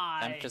 Why?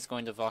 I'm just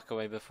going to walk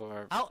away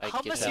before How I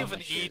get messy down of my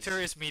an shoes. eater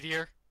is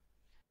Meteor?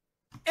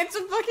 It's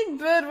a fucking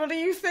bird, what do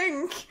you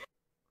think?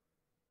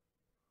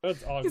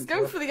 That's He's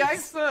going for the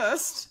eyes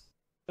first.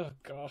 Oh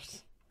god.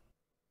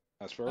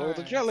 That's where all the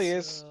Alright, jelly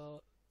is.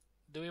 so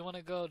do we want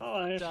to go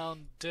Hi.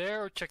 down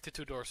there or check the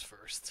two doors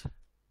first?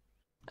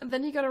 And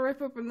then you gotta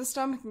rip open the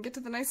stomach and get to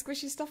the nice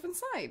squishy stuff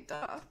inside.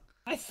 Duh.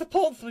 I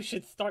suppose we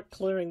should start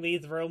clearing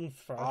these rooms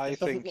first. I It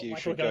doesn't think look you like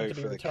should we're going go to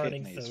be for the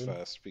returning kidneys soon.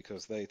 first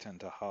because they tend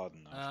to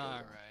harden after a while.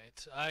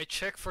 Alright, I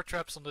check for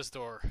traps on this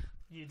door.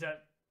 You don't.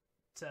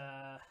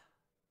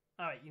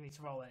 Alright, you need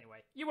to roll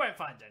anyway. You won't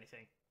find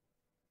anything.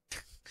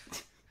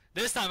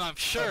 This time I'm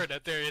sure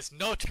that there is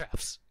no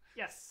traps.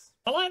 Yes.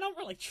 Well, I don't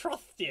really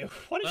trust you.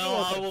 What did you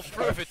Well, I open will first?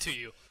 prove it to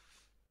you.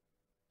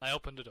 I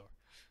open the door.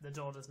 The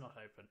door does not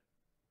open.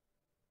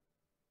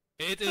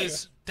 It Oh,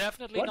 is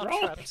definitely What not wrong?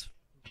 trapped,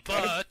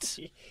 but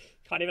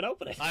Can't even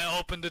open it. I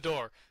opened the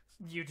door.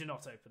 You do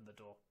not open the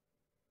door.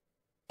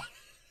 I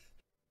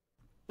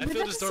We feel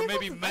never this door say may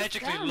be what the fuck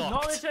magically down.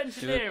 locked. Knowledge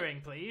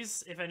engineering,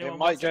 please. If anyone It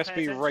might wants to just pay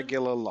be attention.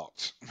 regular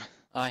locked.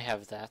 I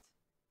have that.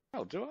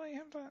 Oh, do I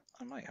have that?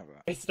 I might have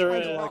that. Is there I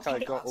a... feel like I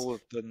lock? got all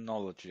of the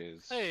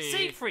knowledges. Hey,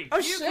 Siegfried, Oh,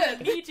 you can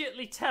shit.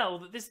 immediately tell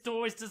that this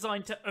door is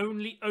designed to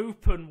only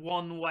open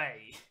one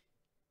way.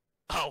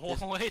 oh,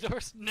 one-way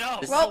doors? No,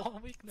 This- Well,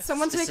 one weakness.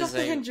 Someone This take off is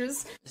the a-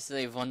 hinges. This is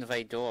a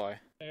one-way door.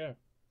 Yeah.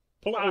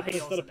 Pull it Ah, open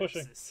instead of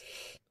pushing. ellipsis.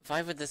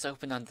 Why would this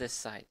open on this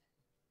side?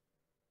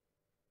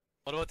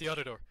 What about the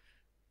other door?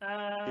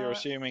 You're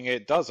assuming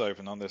it does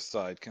open on this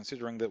side,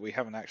 considering that we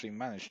haven't actually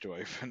managed to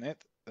open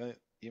it.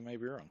 You may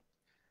be wrong.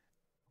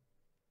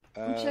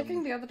 I'm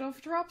checking the other door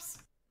for traps.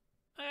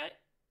 Okay.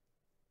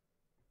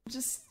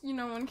 Just,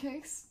 in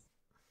case.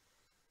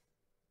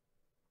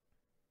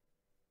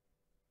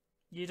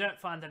 You don't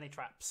find any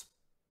traps.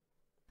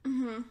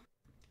 Mm-hmm.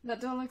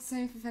 That door looks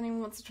safe if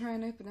anyone wants to try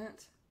and open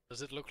it.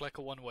 Does it look like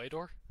a one-way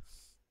door?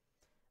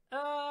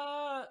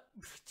 Do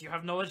you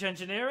have knowledge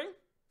engineering?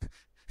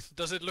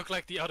 Does it look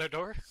like the other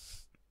door?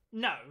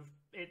 No,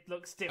 it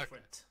looks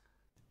different.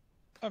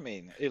 I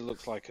mean, it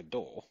looks like a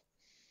door.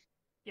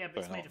 Yeah, but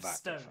But it's made not of that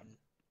stone. different.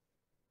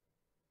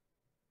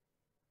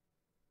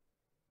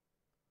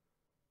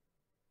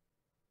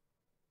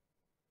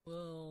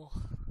 Well,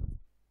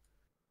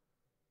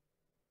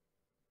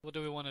 what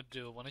do we want to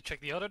do? Want to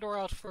check the other door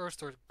out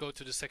first, or go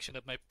to the section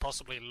that may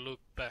possibly look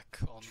back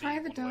on Try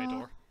the the one-way door.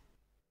 door?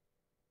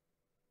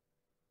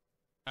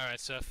 Alright,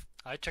 Seth.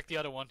 I check the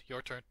other one.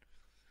 Your turn.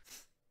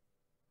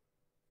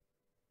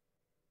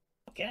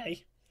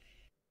 Okay.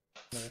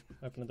 No,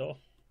 open the door.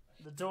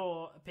 The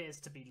door appears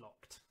to be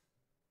locked.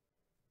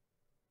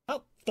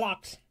 Oh, it's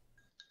locked.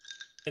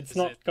 It's Is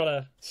not it- got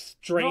a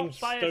strange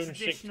Not by a stone-shaped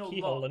traditional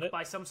keyhole in lock, it.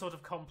 by some sort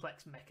of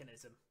complex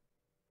mechanism.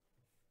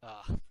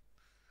 Ah.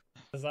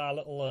 Does our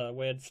little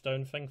weird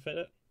stone thing fit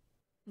it?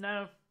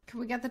 No. Can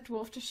we get the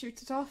dwarf to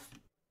shoot it off?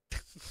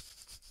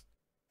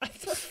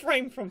 It's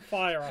refrained from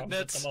firearms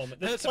at the moment.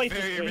 This That's place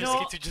very is risky weird.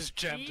 Not to just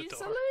jam the Easily?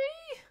 door.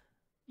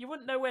 You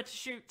wouldn't know where to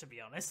shoot, to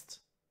be honest.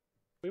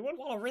 We wouldn't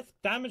want to risk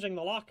damaging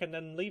the lock and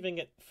then leaving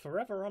it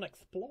forever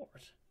unexplored.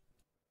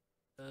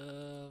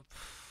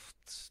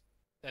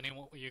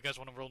 Anyone? You guys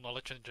want to roll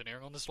knowledge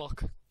engineering on this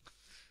lock? You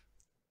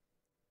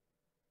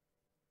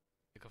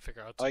can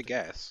figure out. I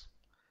guess.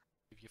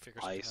 If you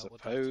figure I something out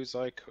with that. suppose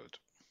I could.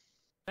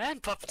 Man,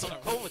 Puppet's on a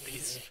roll with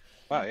these.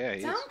 Wow, yeah, he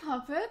is. Down,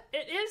 puppet!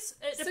 It is.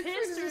 It Sick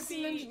appears figures to as an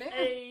be engineer.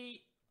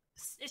 a.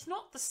 It's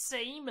not the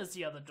same as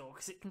the other door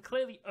because it can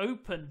clearly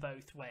open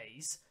both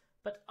ways.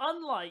 But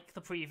unlike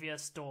the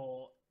previous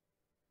door,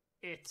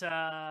 it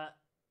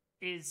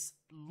is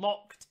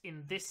locked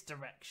in this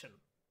direction.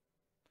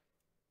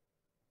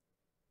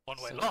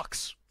 One-way So-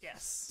 locks.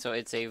 Yes. So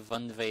it's a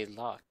one-way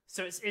lock.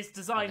 So it's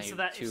designed And so a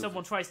that if tube.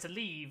 someone tries to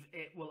leave,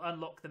 it will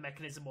unlock the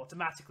mechanism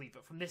automatically.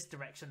 But from this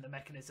direction, the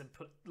mechanism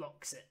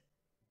locks it.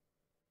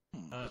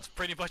 It's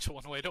pretty much a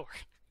one-way door.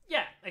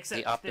 Yeah,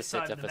 except The this opposite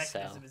time of the a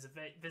cell. mechanism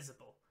is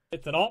visible.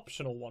 It's an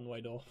optional one-way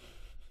door.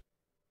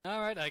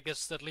 Alright, I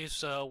guess that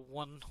leaves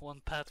one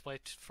pathway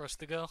for us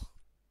to go.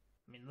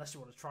 I mean, unless you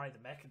want to try the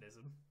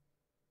mechanism.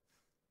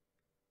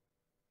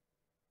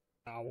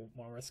 I won't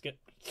want to risk it.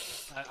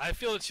 I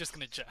feel it's just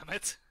gonna jam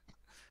it.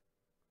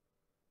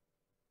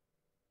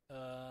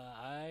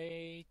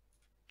 I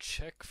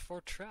check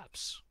for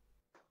traps.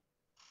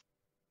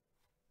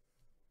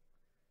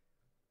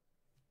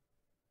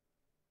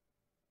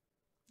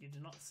 You do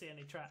not see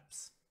any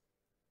traps.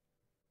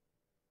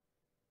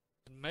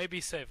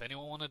 Maybe safe.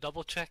 Anyone want to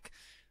double check?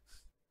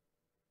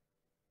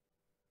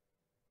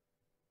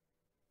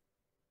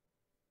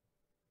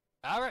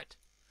 Alright.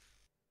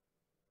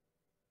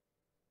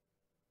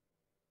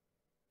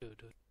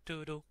 Do-do,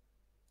 do-do,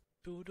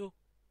 do-do,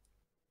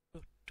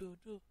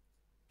 do-do,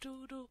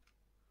 do-do,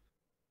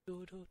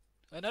 do-do.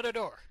 Another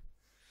door.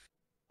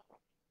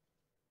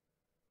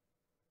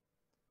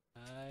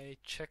 I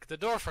check the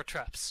door for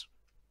traps.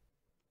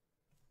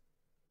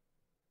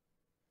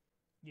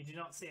 You do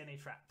not see any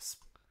traps.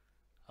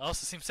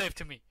 Also seems safe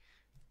to me.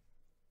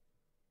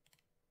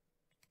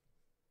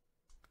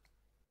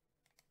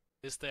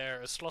 Is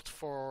there a slot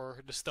for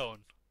the stone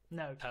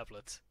No.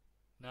 tablet?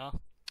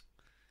 No?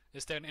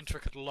 Is there an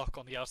intricate lock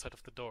on the outside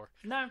of the door?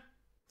 No.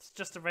 It's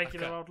just a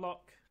regular Okay. old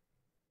lock.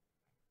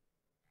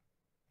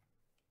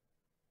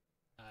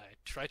 I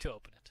try to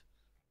open it.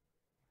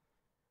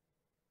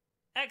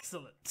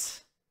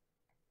 Excellent.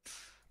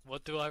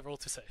 What do I roll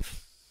to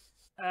save?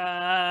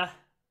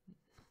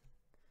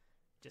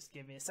 Just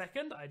give me a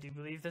second. I do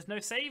believe there's no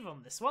save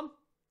on this one.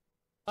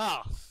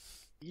 Ah!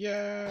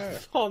 Yeah.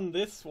 On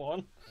this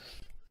one.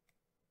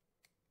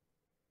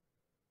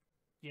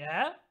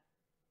 Yeah?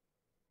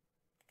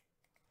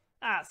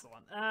 That's the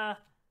one.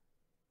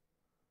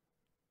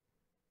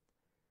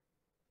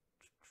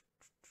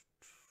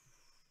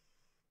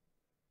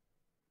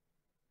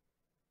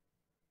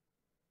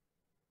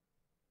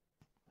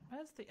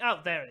 Where's the... Oh,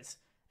 there it is.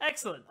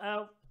 Excellent.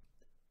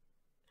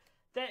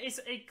 There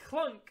is a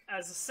clunk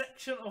as a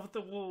section of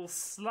the wall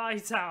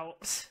slides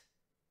out.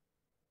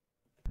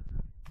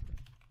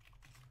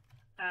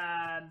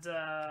 And,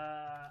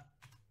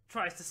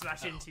 tries to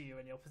smash into you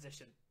in your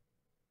position.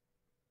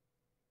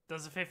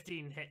 Does a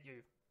 15 hit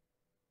you?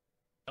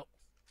 Nope.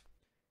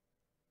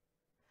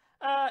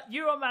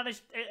 You are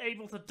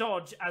able to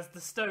dodge as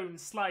the stone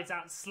slides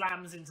out and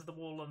slams into the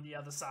wall on the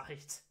other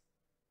side.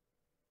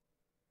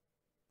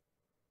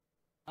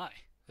 Aye.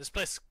 This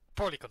place is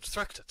poorly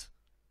constructed.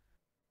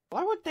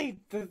 Why would they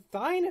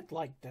design it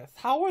like this?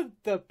 How are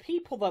the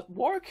people that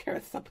work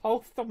here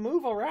supposed to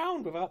move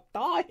around without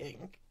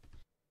dying?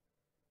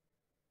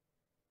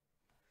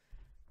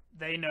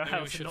 They know Maybe how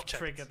we to should not have checked.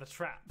 trigger the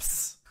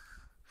traps.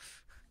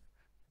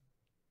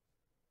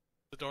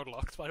 The door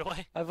locked, by the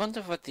way. I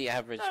wonder what the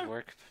average No.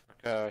 work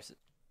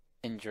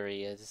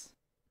injury is.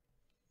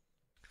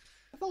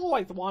 There's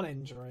always one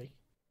injury.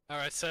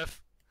 Alright,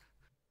 Seth.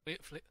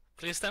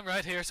 Please stand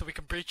right here so we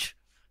can breach.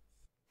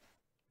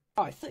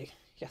 Oh, I see.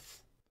 Yes.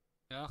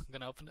 No, I'm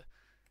gonna open it.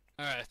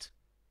 Alright.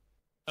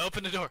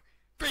 Open the door.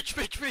 Breach,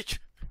 breach, breach!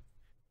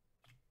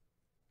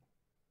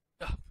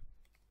 Oh.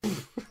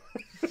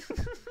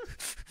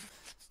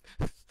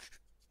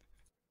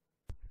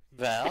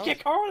 Well, Pick your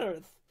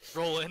corners!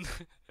 Roll in.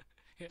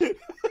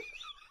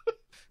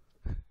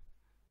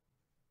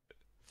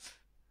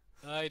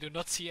 I do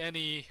not see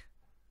any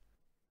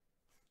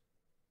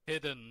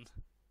hidden.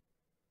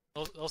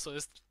 Also,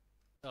 is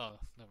oh,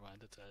 never mind.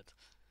 It's dead.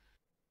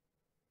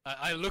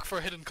 I look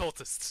for hidden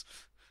cultists.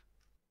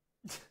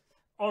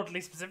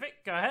 Oddly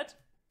specific. Go ahead.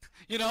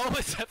 You know,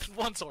 it's happened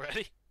once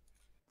already.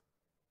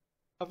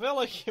 I feel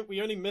like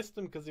we only missed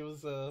him because he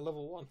was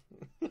level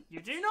 1. You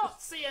do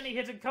not see any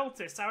hidden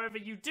cultists. However,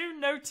 you do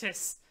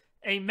notice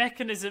a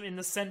mechanism in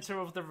the center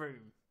of the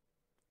room.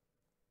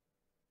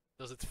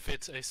 Does it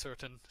fit a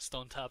certain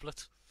stone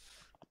tablet?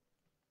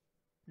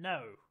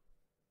 No.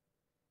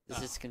 is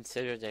this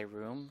considered a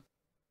room?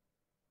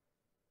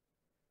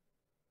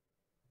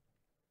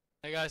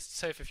 Hey guys, it's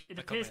safe if you It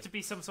wanna come appears in. to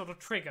be some sort of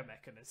trigger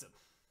mechanism.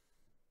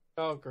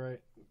 Oh, great.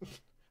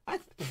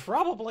 That's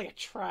probably a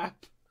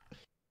trap.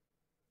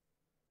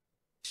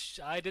 Shh,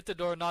 I did the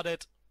door, not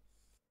it.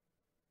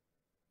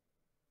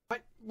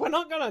 We're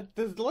not gonna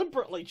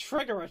deliberately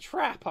trigger a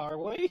trap, are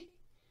we?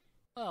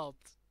 Well,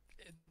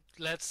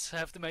 let's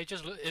have the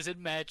mages look. Is it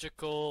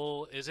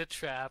magical? Is it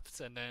trapped?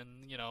 And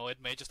then, you know, it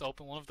may just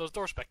open one of those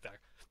doors back there.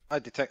 I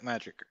detect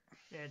magic.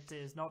 It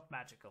is not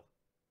magical.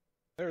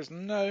 There is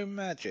no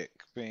magic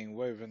being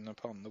woven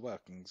upon the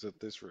workings of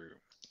this room.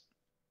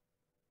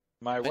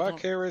 My I work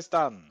don't- here is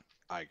done.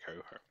 I go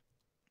home.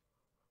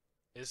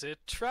 Is it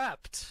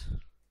trapped?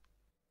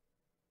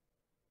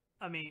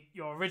 I mean,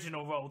 your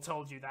original roll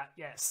told you that,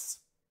 yes.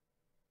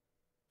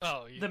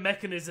 Oh, The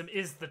mechanism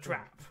is the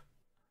trap.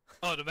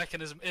 oh, the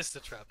mechanism is the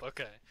trap.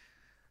 Okay.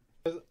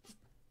 Is-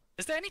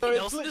 Is there So anything it's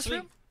else in this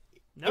literally- room?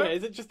 No, Yeah,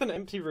 is it just an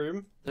empty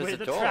room? There's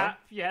with a a door.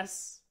 trap,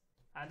 yes.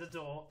 And a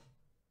door.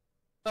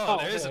 Oh, Oh,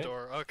 there is a okay.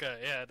 door. Okay,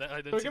 yeah. I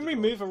didn't So see can the we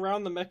door. move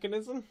around the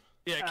mechanism?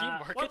 Yeah, can you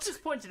mark Once it? it's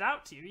pointed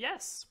out to you,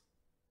 yes.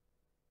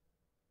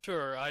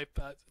 Sure.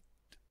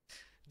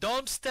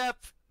 Don't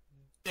step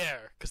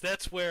there, because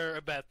that's where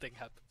a bad thing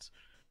happens.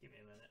 Give me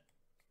a minute.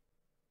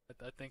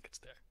 I think it's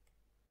there.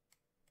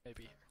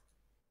 Maybe here.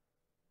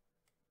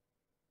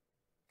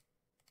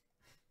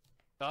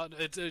 Oh,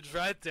 it's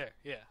right there.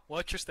 Yeah.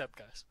 Watch your step,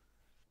 guys.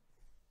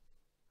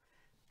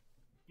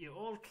 You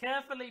all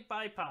carefully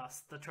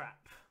bypass the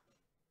trap.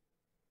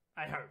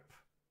 I hope.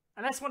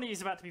 Unless one of you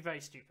is about to be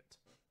very stupid.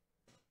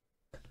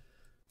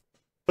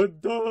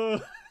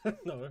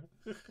 No.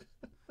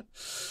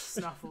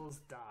 Snuffles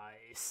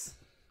dies.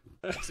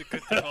 It's a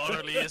good thing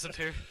Orderly isn't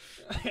here.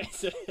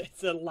 it's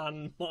a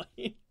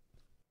landmine.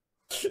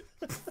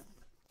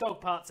 Dog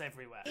parts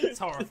everywhere. It's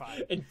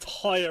horrifying.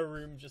 Entire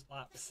room just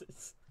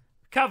lapses.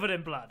 Covered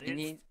in blood. You It's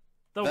need.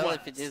 the Well, worst.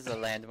 if it is a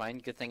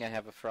landmine, good thing I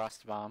have a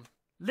frost bomb.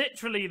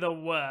 Literally the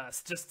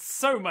worst. Just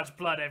so much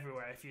blood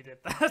everywhere if you did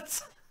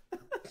that.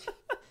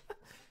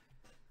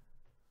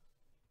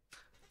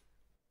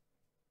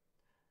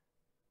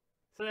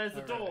 So there's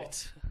the door.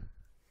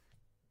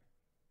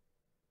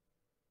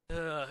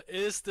 Alright.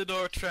 Is the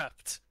door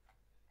trapped?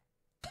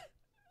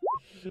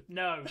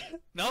 No.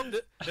 No,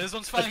 this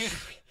one's fine.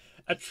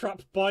 A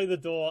trap by the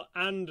door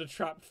and a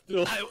trapped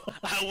door.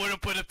 I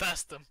wouldn't put it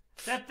past them.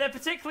 They're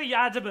particularly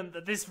adamant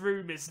that this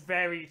room is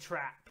very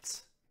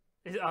trapped.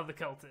 Are the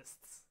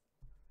cultists.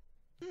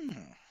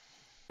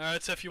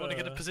 Alright, so if you want to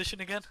get a position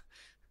again?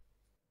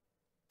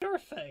 Sure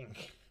thing.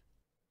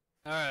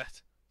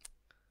 Alright.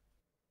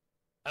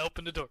 I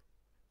open the door.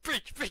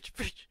 Breach, breach,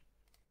 breach!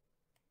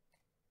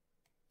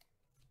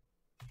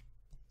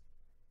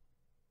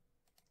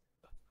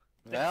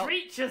 The Well,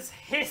 creatures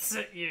hiss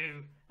at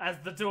you as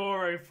the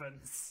door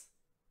opens.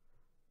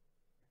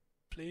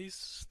 Please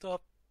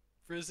stop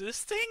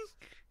resisting?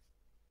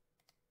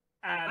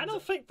 And I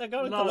don't think they're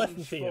going to lunge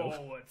listen to you.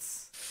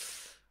 forwards.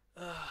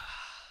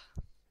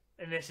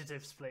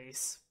 Initiatives,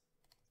 please.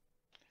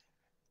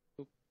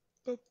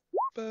 Boop,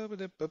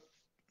 ba-ba-da, boop,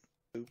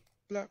 boop,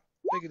 blah,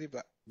 biggity,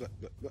 blah, blah,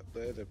 blah, blah,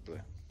 blah, blah, blah.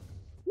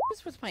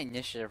 what's with my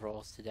initiative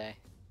rolls today?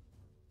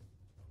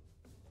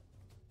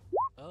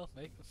 Well,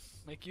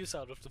 make use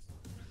out of them.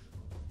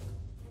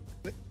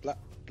 Blip, blah,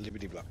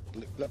 blibbity, blah,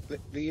 blip, blah,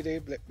 blip,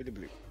 blibbity, blip, blibbity,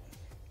 blip.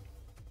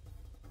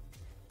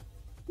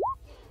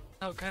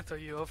 Oh, Ganther,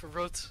 you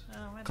overwrote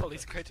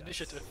Collie's great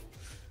initiative.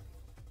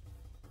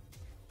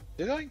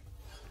 Did I?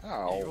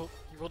 Yeah, Oh,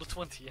 you rolled a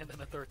 20 and then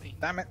a 13.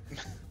 damn it.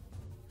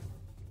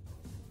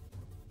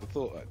 I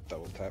thought I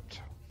double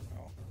tapped.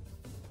 Oh.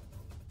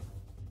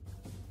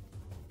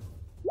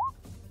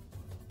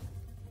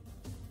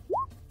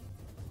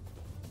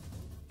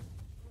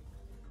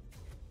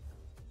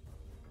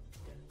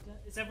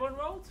 Is everyone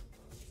rolled?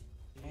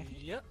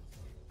 Yep.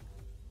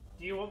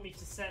 Do you want me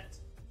to set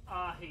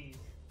Ahi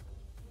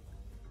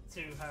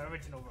to her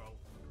original roll?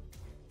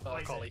 Or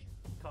is it Collie.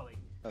 Collie.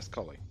 That's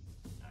Collie.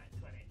 Alright,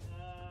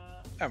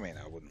 20. I mean,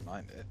 I wouldn't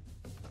mind it.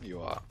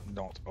 You are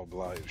not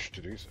obliged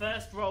to do so.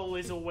 First roll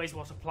is always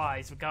what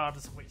applies,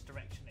 regardless of which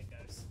direction it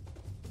goes.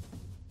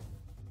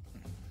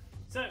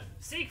 So,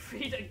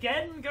 Siegfried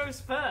again goes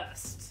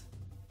first.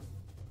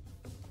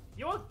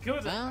 You're good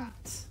at Well,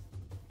 that.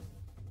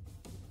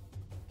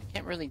 I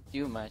can't really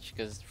do much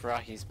because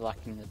Farahi's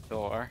blocking the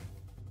door.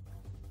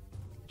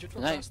 Did you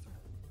draw Nice. faster?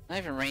 Not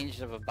even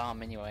ranged of a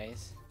bomb,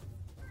 anyways.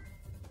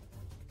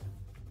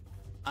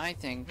 I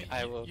think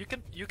I will.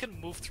 You can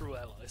move through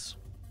allies.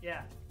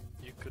 Yeah.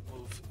 You could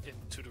move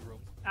into the room.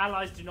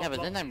 Allies do not Yeah, but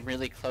block then I'm you.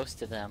 really close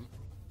to them.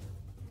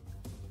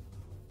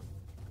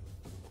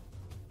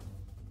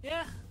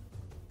 Yeah.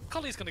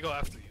 Collie's gonna go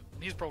after you,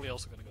 and he's probably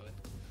also gonna go in.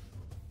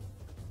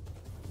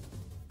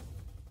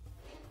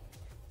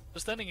 So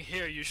standing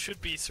here, you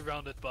should be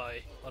surrounded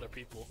by other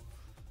people.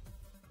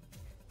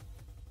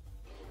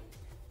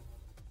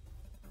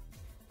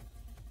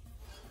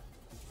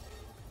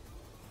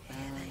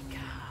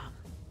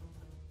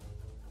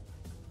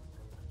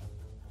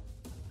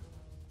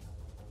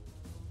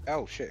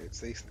 Oh shit, it's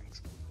these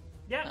things.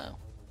 Yeah, Oh.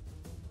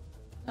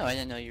 Oh, I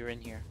didn't know you were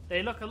in here.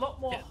 they look a lot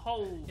more Yeah.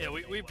 whole. Yeah, than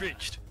we they were.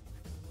 breached.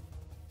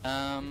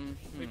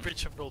 We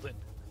breached and rolled in.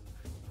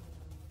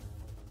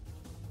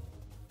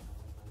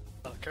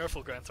 Oh,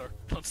 careful, Grantor.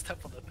 Don't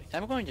step on that thing.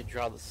 I'm going to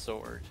draw the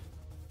sword.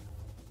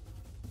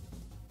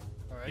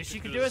 Alright, Which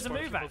you can can do as a part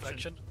of move your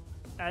action.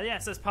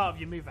 Yes, that's part of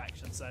your move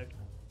action, so.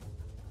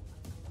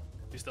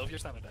 You still have your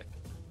standard deck.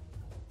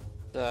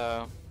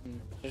 So,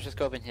 let's just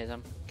go up and hit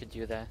him. Could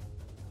do that.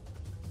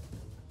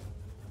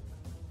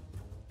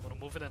 Wanna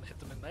move it and hit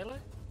them in melee?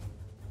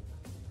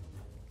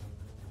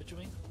 What you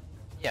mean?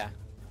 Yeah,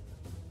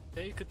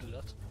 Yeah, you could do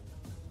that.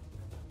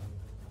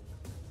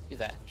 do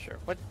that. Sure.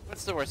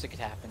 What's the worst that could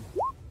happen?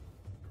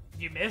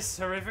 You miss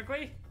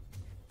horrifically?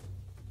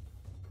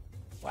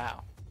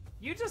 Wow.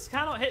 You just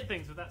cannot hit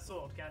things with that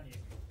sword, can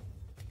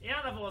you?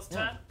 Ianavor's No.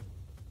 turn.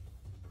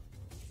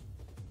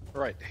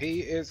 Right,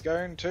 he is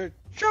going to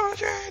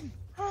charge in!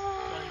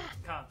 Well,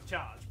 he can't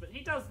charge, but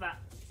he does that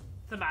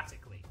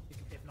thematically,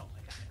 if not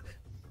mechanically.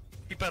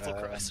 He battle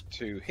cries.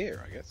 To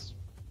here, I guess.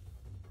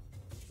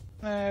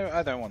 No,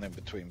 I don't want him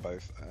between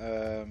both.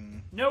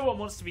 No one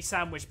wants to be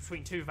sandwiched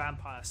between two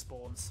vampire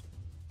spawns.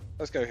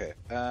 Let's go here.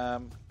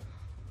 And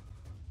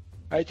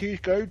he's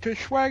going to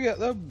swang at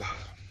them.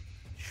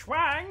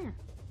 Schwang!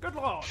 Good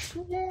lord!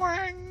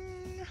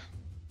 Swang!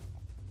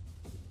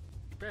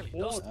 He barely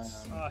does.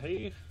 Vods are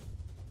here.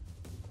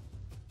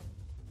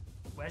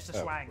 Where's the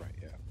Schwang? Right,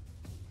 yeah.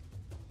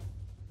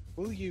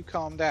 Will you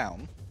calm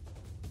down?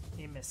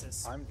 He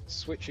misses. I'm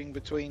switching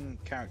between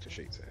character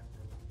sheets here.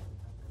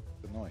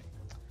 It's annoying.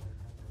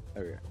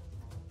 There we go.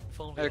 If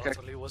only Okay.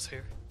 Otterly was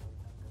here.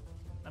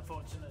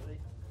 Unfortunately.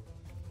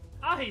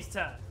 Ahi's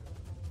turn.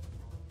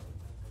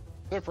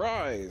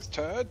 Surprise,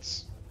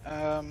 turds!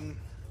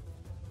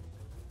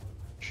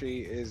 She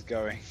is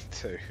going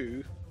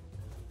to...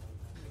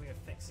 I'm gonna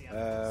fix the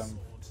other sword.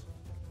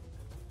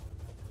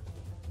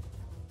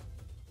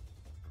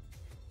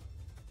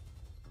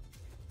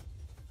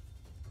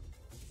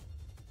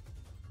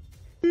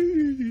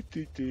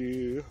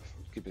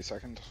 Give me a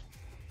second.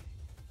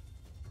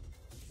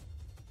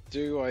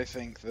 Do I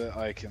think that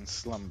I can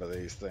slumber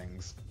these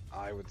things?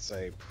 I would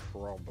say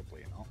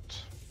probably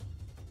not.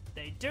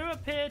 They do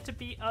appear to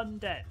be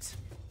undead,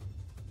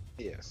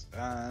 Yes.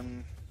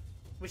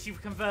 which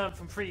you've confirmed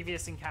from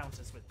previous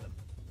encounters with them.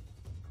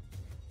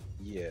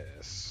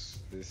 Yes.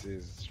 This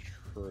is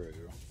true.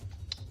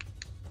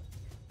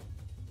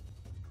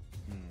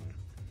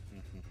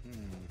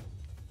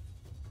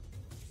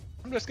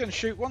 I'm just going to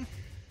shoot one.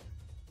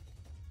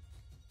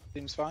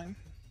 Seems fine.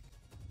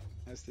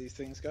 As these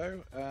things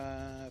go.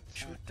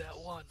 Shoot that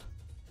one.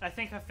 I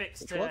think I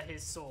fixed Which one?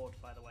 his sword,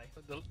 by the way.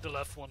 The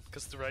left one,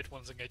 because the right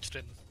one's engaged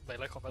in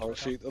melee combat. I'll right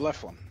shoot the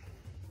left one.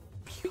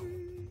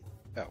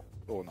 Oh,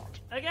 or not.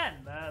 Again,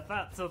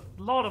 that's a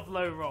lot of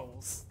low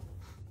rolls.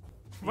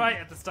 Right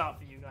at the start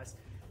for you guys.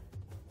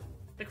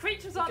 The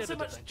creatures aren't get so it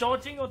much eventually.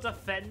 dodging or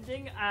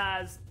defending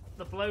as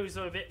the blows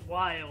are a bit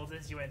wild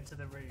as you enter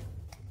the room.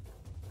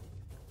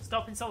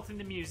 Stop insulting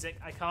the music,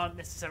 I can't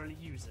necessarily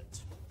use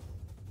it.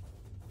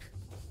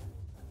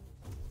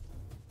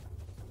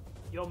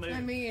 Your move.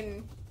 I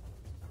mean,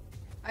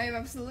 I am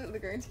absolutely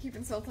going to keep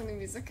insulting the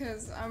music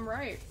because I'm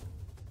right.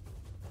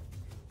 now.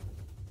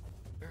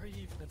 Where are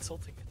you even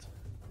insulting it?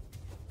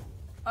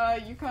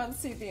 You can't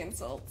see the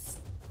insults.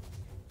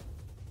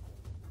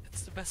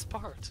 It's the best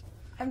part.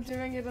 I'm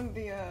doing it in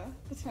the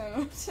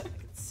tone. I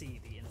can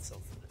see the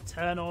insult in the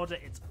turn order.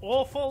 It's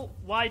awful.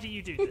 Why do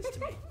you do this to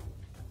me?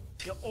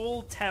 You're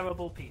all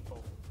terrible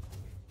people.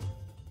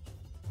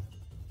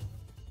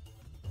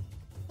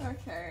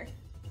 Okay.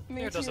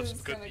 Here does have some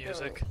Meteor's good gonna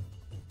music.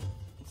 Go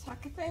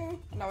attack a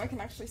thing. Now I can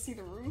actually see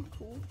the room.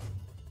 Cool.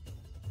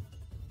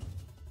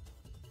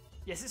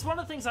 Yes, it's one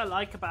of the things I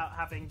like about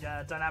having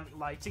dynamic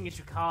lighting is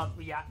you can't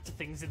react to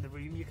things in the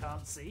room you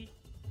can't see.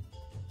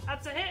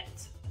 That's a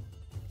hit!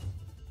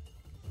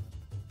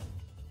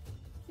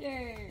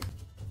 Yay.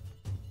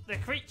 The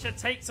creature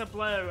takes a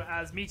blow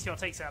as Meteor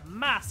takes a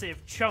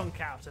massive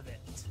chunk out of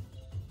it.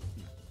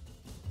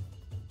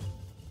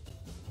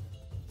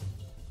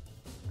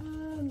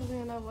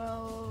 I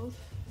will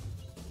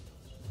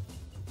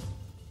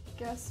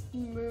guess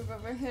move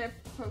over here,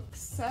 poke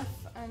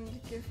Seth, and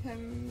give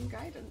him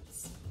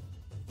guidance.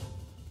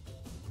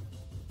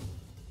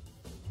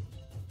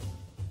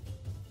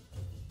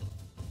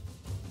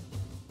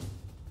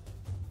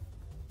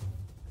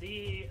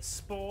 The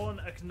spawn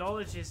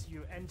acknowledges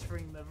you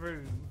entering the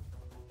room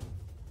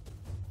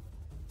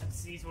and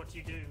sees what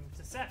you do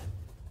to Seth.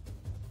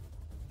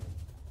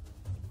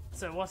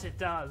 So what it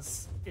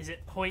does is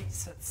it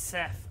points at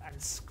Seth and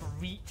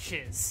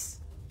screeches,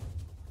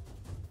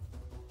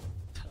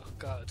 Oh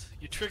god,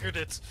 you triggered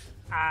it.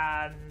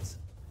 and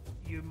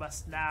you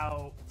must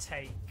now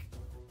take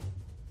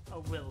a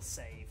will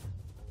save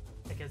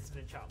against an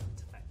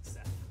enchantment effect,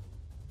 Seth.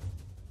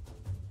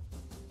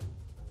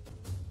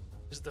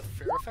 Is the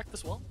fear effect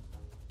as well?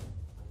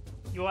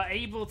 You are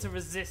able to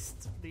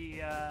resist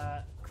the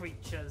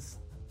creature's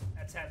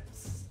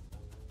attempts.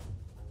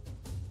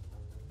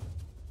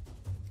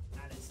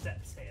 And it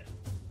steps here.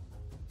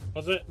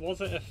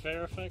 Was it a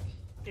fair effect?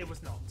 It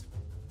was not.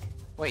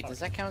 Wait, does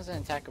that count as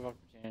an attack of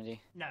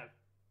opportunity? No.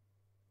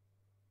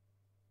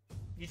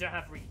 You don't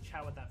have reach.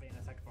 How would that be an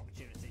attack of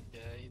opportunity? Yeah,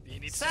 he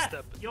needs Seth, to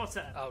step your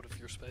turn. out of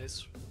your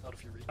space, out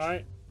of your reach.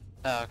 Alright.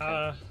 Oh,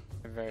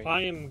 okay. Uh,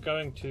 I am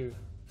going to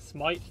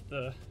smite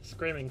the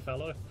screaming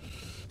fellow.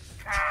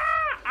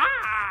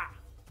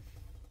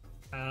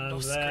 And No then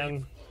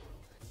scream.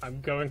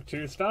 I'm going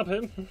to stab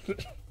him.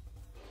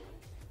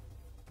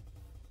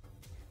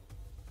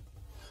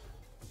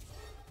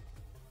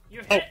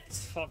 You Oh, hit!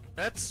 fuck.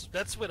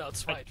 That's without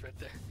smite right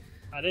there.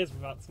 That is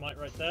without smite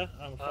right there.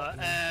 I'm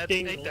fucking Add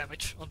dingle. 8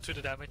 damage onto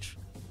the damage.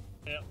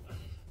 Yep.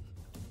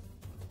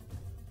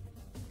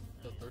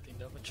 So 13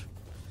 damage.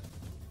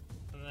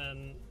 And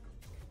then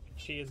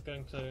she is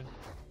going to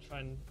try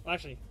and...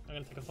 Actually, I'm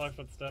going to take a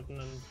 5-foot step and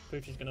then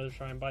Poochie's going to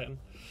try and bite him.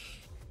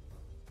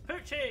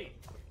 Poochie!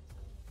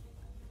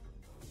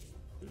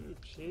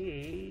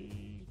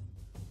 Poochie...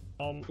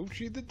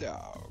 Poochie the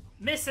dog.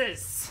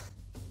 Misses!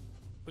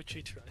 Which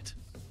he tried.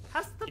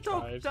 Has the He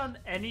dog tried. done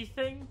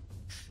anything?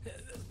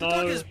 The No,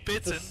 dog is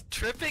bitten. this-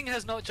 Tripping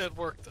has not yet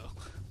worked though.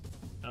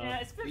 Yeah,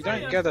 it's been You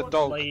very don't get a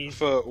dog Please.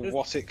 for This-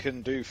 what it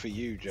can do for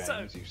you, James,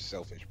 So, you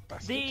selfish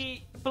bastard.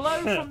 The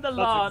blow from the That's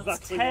lance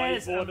exactly why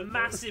tears you bought a it, though.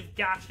 massive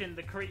gash in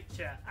the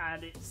creature,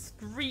 and it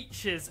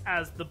screeches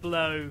as the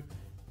blow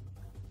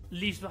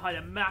leaves behind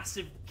a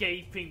massive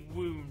gaping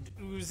wound,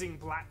 oozing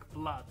black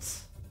blood.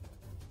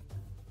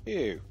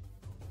 Ew.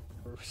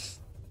 Gross.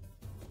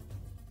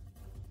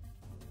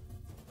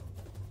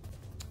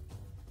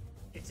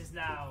 It is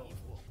now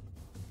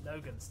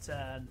Logan's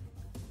turn.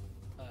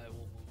 I will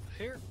move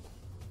here.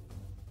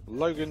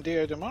 Logan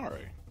Diodamaro.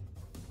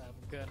 I'm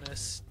gonna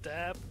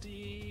stab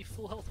the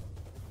full health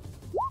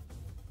one.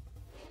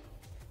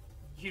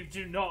 You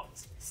do not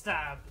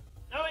stab.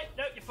 Oh wait,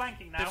 no, you're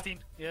flanking now. 15,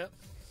 yeah.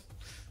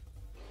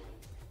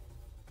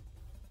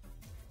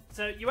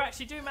 So you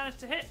actually do manage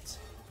to hit.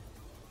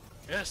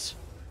 Yes.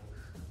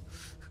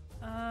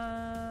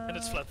 And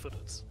it's flat-footed.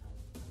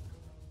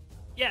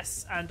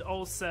 Yes, and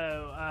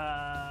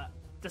also,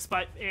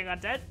 despite being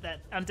undead,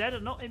 that undead are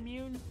not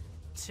immune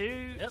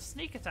to Yep.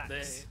 sneak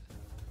attacks.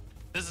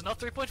 This is not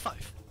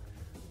 3.5.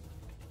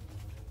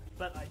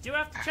 But I do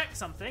have to check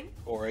something.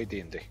 Or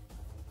AD&D.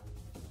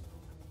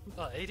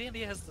 Oh,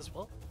 AD&D has this as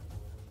well.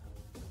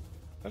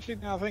 Actually,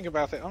 now I think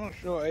about it, I'm not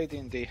sure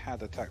AD&D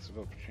had attacks of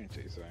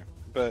opportunity, so...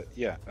 But,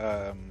 yeah,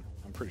 I'm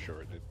pretty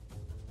sure it did.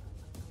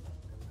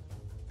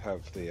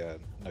 Have the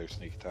no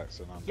sneak attacks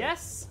and undead.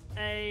 Yes,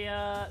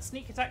 a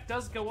sneak attack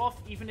does go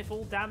off even if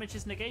all damage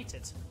is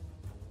negated.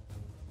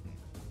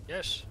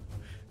 Yes.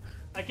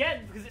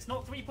 Again, because it's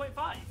not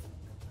 3.5.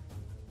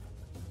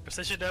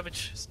 Precision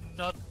damage is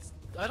not...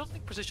 I don't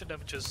think precision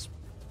damage is...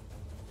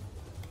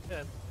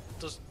 Yeah,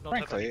 does not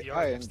have Frankly, any DR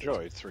I against it.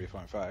 enjoyed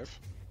 3.5.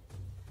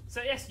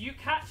 So yes, you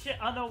catch it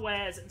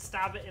unawares and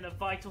stab it in a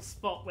vital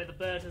spot where the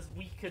bird has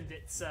weakened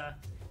its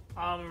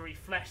armory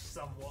flesh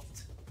somewhat.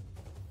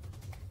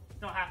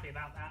 Not happy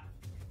about that.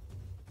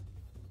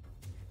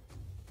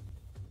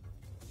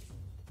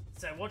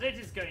 So what it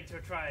is going to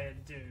try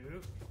and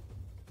do...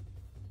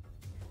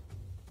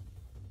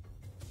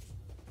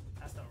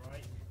 That's not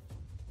right.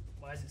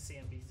 Why is it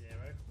CMB 0?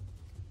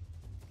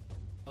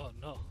 Oh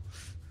no.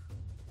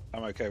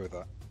 I'm okay with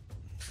that.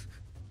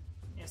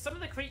 Yeah, some of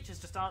the creatures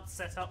just aren't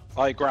set up.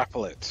 I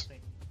grapple it.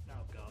 Oh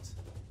god.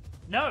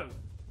 No!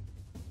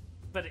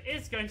 But it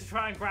is going to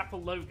try and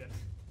grapple Logan.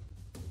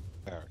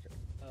 Oh,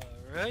 okay.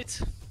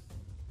 Alright.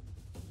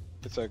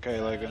 It's okay,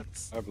 Logan.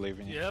 That's- I believe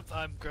in you. Yep,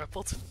 I'm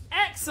grappled.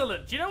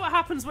 Excellent! Do you know what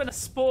happens when a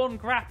spawn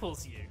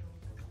grapples you?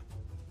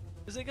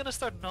 Is it gonna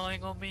start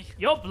gnawing on me?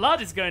 Your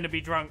blood is going to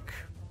be drunk.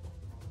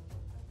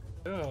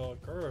 Oh,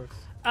 gross.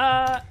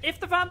 If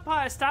the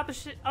vampire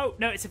establishes... Oh,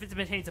 no, it's if it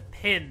maintains a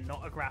pin,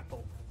 not a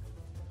grapple.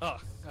 Oh,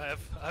 I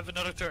have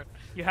another turn.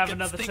 You have Get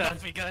another sting turn.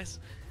 off me, guys.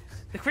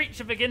 The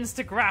creature begins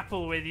to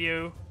grapple with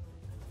you.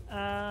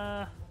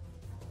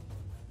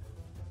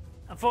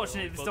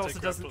 Unfortunately, Oh, this Vods also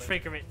are doesn't grappling.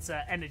 trigger its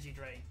energy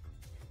drain.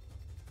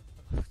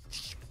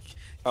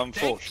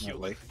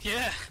 Unfortunately. Thank you.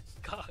 Yeah,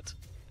 God.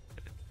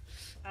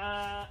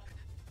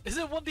 Is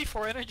it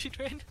 1d4 energy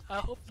drain? I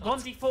hope not.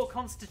 1d4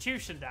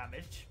 constitution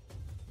damage.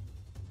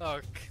 Oh,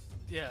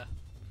 yeah.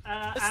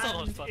 It's still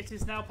not And fun. it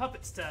is now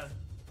Puppet's turn.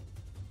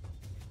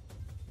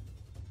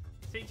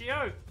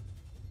 CGO,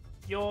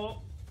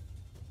 your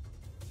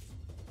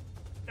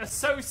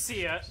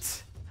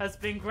associate has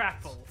been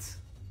grappled.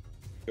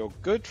 Your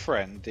good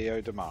friend,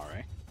 Dio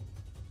Damare.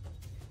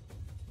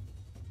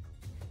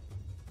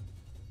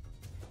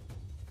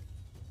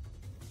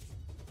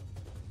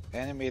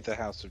 Enemy of the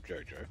House of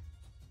Jojo.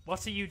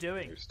 What are you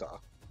doing? 2-star,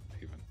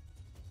 even.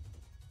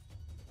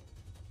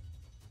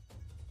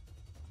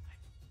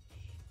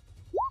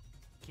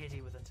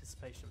 Giddy with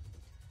anticipation.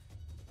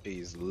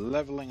 He's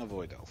leveling a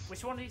Void Elf.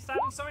 Which one are you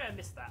stabbing? Sorry, I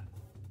missed that.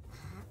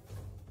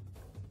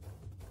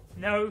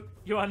 No,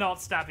 you are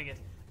not stabbing it.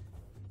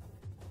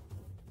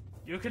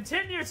 You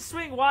continue to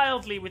swing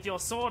wildly with your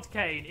sword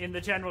cane in the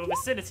general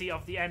vicinity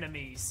of the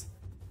enemies.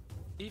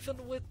 Even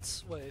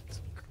with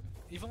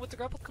even with the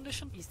grappled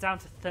condition? He's down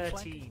to 13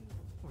 Flank?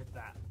 with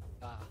that.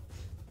 Ah,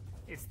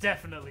 It's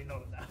definitely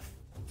not enough.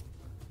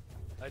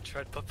 I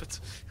tried puppet.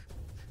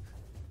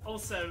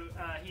 Also,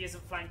 he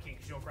isn't flanking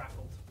because you're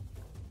grappled.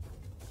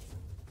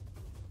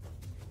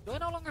 Do I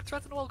no longer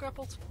threaten while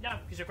grappled? No,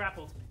 because you're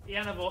grappled.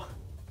 Ianabor.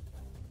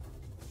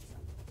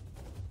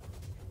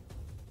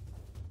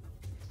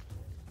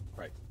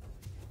 Right.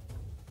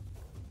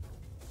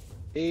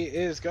 He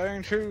is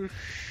going to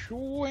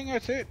swing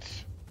at it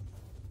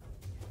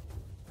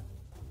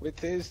with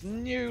his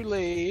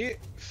newly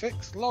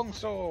fixed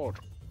longsword.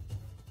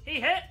 He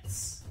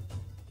hits!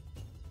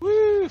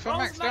 Woo! For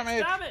Rolls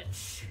max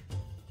damage.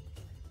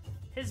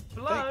 His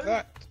blow Take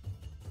that.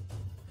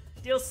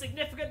 deals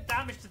significant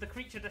damage to the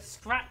creature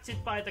distracted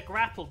by the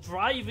grapple,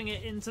 driving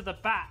it into the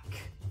back.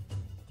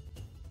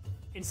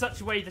 In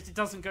such a way that it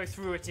doesn't go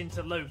through it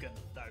into Logan,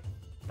 though,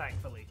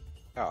 thankfully.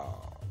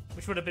 Oh,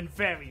 Which would have been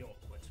very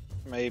awkward.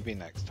 maybe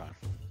next time.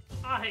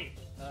 Aye.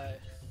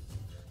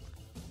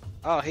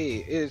 He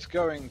is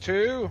going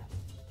to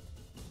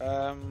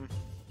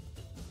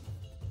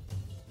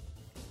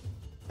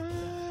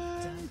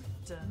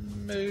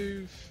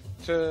move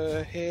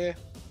to here,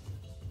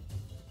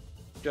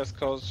 just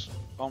cause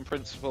on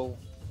principle,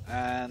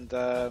 and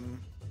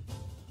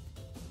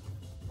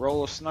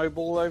roll a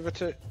snowball over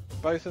to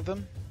both of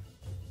them.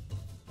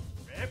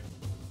 Rip.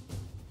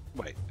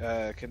 Wait,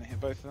 can it hit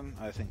both of them?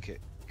 I think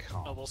it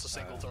can't. I'm also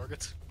single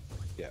target.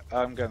 Yeah,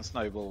 I'm going to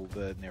snowball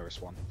the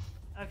nearest one.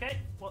 Okay,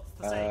 what's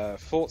the save?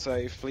 Fort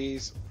save,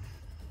 please.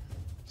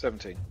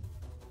 17.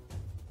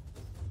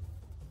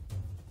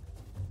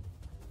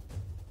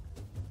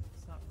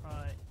 Is that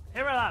right?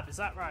 Hero Lab, is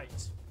that right?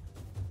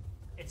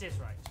 It is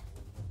right.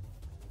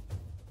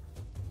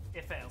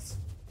 It fails.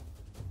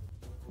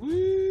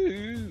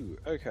 Woo!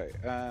 Okay,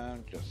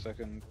 just a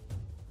second.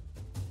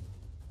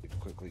 Need to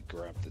quickly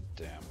grab the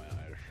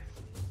damage.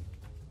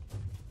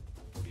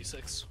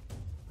 D6.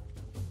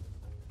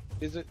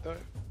 Is it though?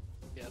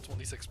 Yeah,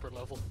 26 per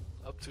level.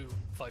 Up to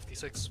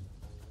 5d6.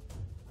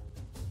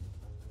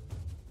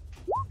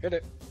 Hit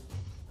it.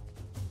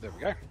 There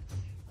we go.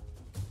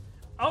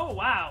 Oh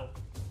wow!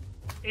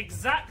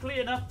 Exactly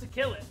enough to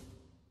kill it.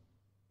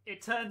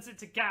 It turns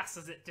into gas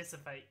as it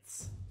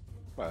dissipates.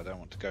 Well, I don't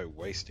want to go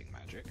wasting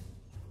magic.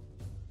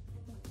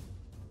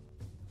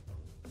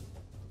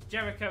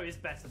 Jericho is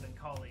better than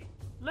Collie.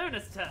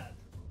 Luna's turn.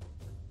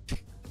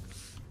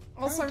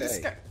 Also, I've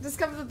Okay.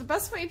 discovered that the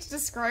best way to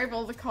describe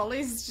all the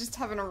collies is just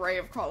have an array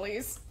of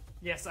collies.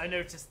 Yes, I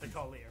noticed the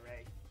Collie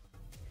array.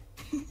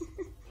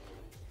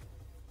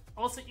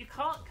 Also, you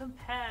can't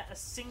compare a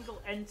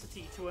single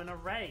entity to an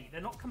array.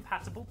 They're not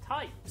compatible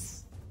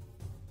types.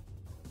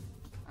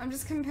 I'm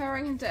just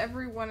comparing him to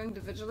everyone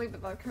individually,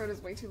 but that code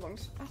is way too long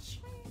to...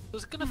 Actually...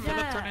 Is gonna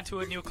Philip turn into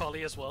a new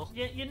collie as well?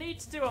 You need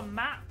to do a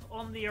map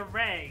on the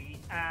array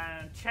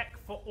and check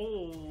for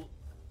all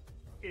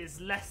is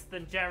less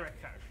than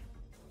Jericho.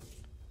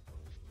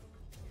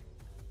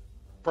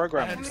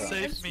 Programming And terms.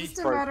 save it's me. just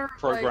a matter of,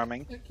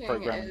 Programming. like, picking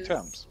Programming is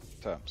terms.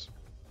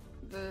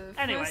 The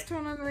Anyway. first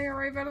one on the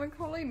array better than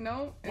collie?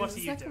 No. What Is are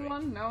the you second doing?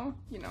 one? No.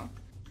 You know.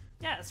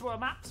 Yeah, that's what a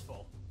map's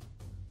for.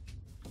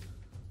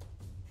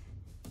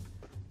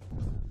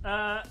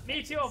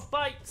 Meteor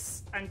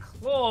bites and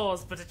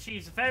claws, but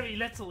achieves very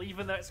little,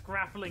 even though it's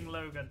grappling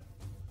Logan.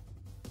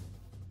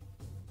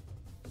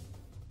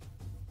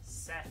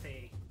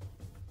 Sephi.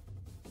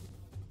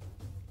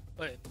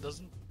 Wait,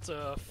 doesn't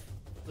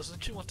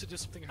she want to do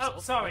something herself? Oh,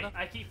 sorry, Lana?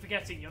 I keep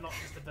forgetting you're not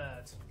just a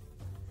bird.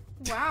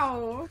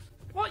 Wow.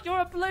 What?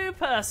 You're a blue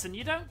person,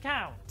 you don't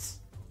count.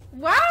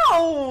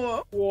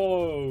 Wow!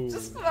 Whoa.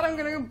 Just for that, I'm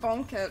gonna go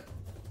bonk it.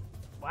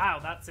 Wow,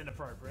 that's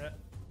inappropriate.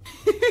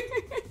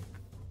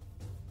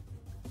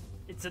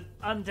 It's an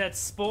undead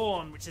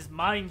spawn, which is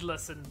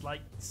mindless and, like,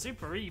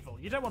 super evil.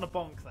 You don't want to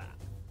bonk that.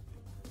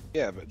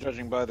 Yeah, but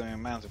judging by the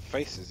amount of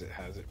faces it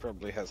has, it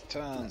probably has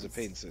tons of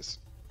penises.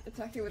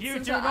 Attacking with You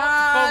scissors. do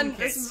not And bonk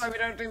this it. is why we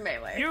don't do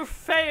melee. You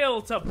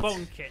fail to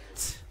bonk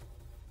it.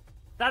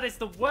 That is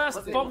the worst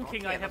Wasn't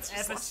bonking bonking, I have that's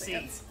just ever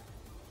slashing seen.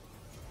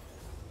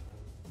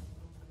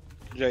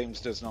 it.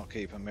 James does not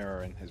keep a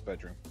mirror in his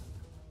bedroom.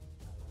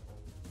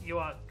 You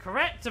are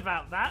correct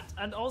about that,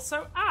 and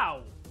also,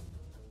 ow!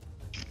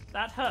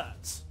 That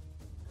hurts.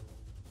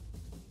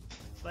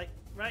 Like,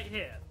 right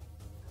here.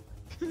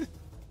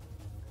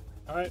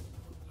 Alright.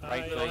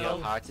 Right where your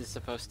heart is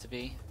supposed to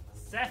be.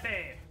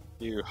 Sephi!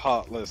 You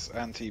heartless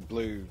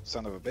anti-blue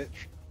son of a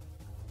bitch.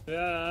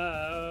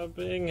 Yeah,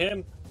 being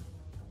him.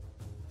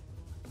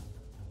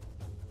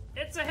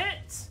 It's a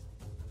hit!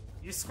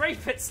 You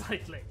scrape it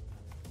slightly.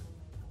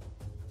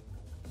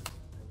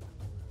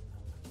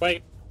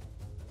 Wait.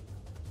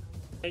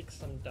 Take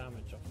some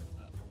damage off of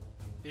that.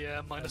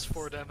 Yeah,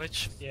 -4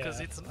 damage because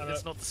Yeah,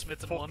 it's not the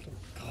smitten one.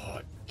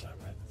 God damn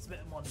it.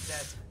 Smitten one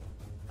dead.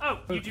 Oh,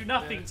 you do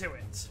nothing to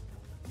it.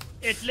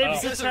 It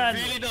lives You guys are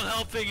eternally. really not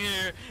helping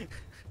here.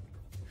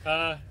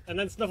 And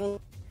then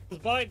Snuffles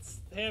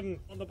bites him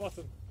on the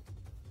bottom.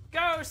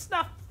 Go,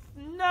 Snuff!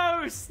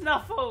 No,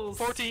 Snuffles!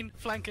 14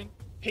 flanking.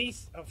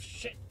 Piece of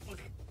shit.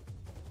 Look.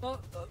 Oh,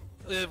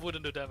 it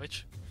wouldn't do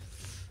damage.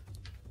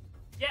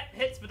 Yeah,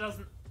 hits but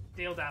doesn't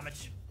deal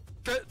damage.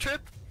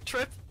 Trip.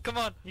 Come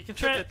on. You can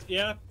Trip trip. it.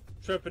 Yeah,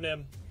 tripping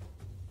him.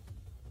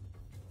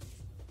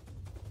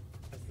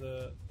 As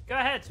the... Go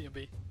ahead.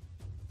 TMB.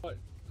 What?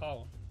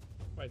 Oh.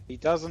 Wait, He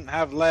doesn't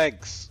have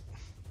legs.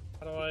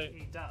 how do I...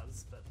 He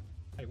does, but...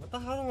 Wait, what the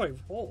hell do I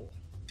roll?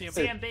 TMB.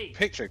 The CMB.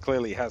 picture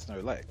clearly has no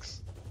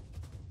legs.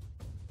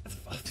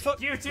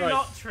 Fuck. You do Right.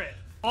 not trip.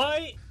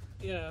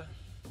 Yeah.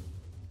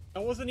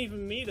 That wasn't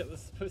even me that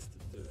was supposed to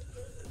do it.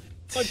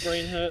 My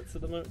brain hurts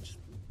at the moment. Just,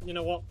 you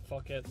know what?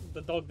 Fuck it.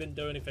 The dog didn't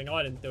do anything.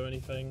 I didn't do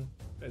anything.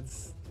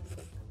 It's...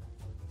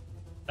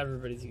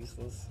 Everybody's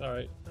useless.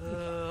 Alright.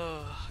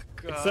 Oh,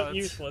 God. Except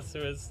Useless,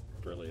 who is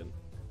brilliant.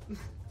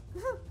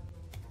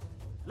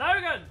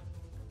 Logan!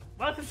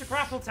 Welcome to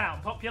Grapple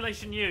Town,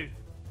 population U.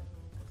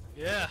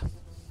 Yeah.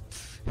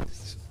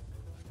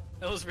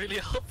 That was really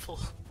helpful.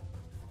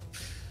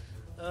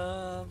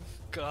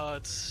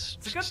 God. It's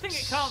a good thing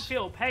it can't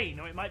feel pain,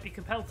 or it might be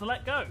compelled to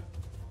let go.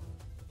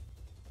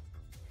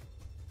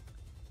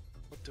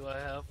 What do I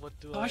have? What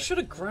do I should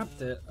have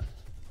grabbed it.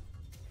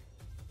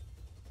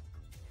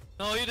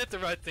 No, you did the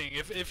right thing.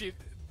 If you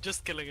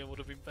just killing it would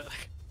have been better.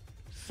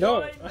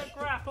 No! Join the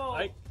grapple!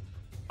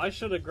 I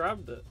should have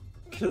grabbed it.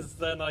 Because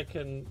then I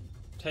can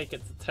take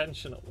its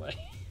attention away.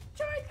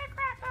 Join the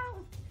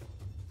grapple!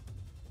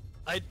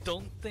 I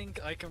don't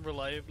think I can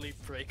reliably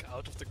break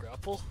out of the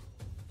grapple.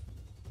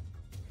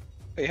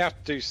 You have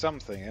to do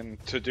something,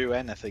 and to do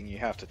anything, you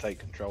have to take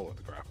control of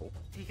the grapple.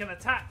 He can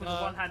attack with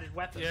a one-handed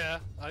weapon. Yeah,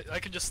 I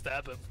can just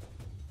stab him.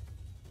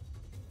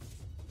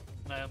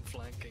 And I am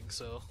flanking,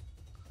 so...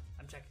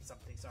 I'm checking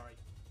something, sorry.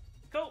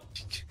 Cool!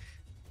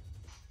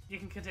 You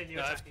can continue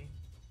Yeah, attacking.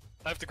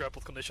 I have the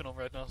grappled condition on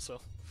right now,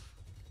 so...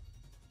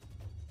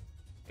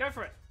 Go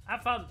for it!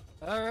 Have fun!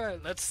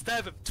 Alright, let's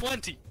stab him.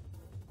 20!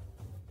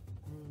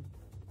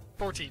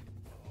 14.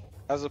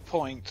 As a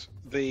point,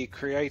 the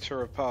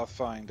creator of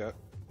Pathfinder,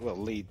 well,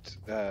 lead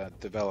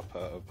developer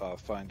of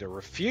Pathfinder,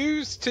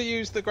 refused to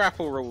use the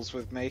grapple rules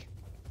with me.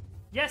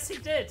 Yes, he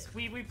did!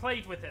 We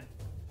played with him.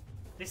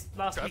 This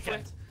last Grappling?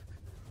 weekend.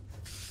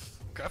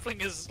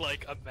 Grappling is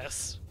like a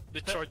mess.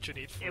 The charge you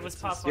need for It was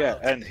is- past Yeah,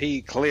 and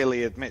he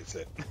clearly admits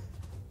it.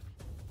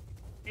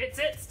 It's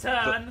its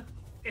turn!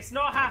 It's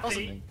not happy!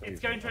 Awesome. It's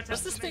going to attempt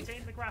What's this to thing?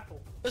 maintain the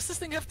grapple. Does this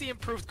thing have the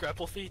improved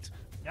grapple feat?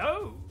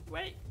 No!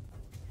 Wait!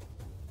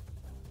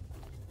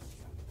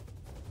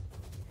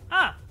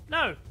 Ah!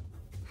 No!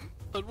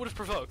 It would have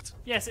provoked.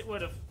 Yes, it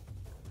would have.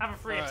 Have a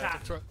free Alright,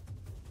 attack.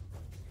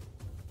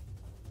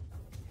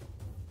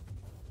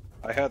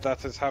 I heard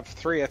that as have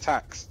 3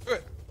 attacks.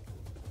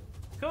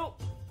 Cool!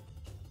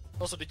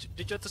 Also, did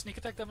you get the sneak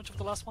attack damage of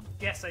the last one?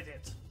 Yes, I did.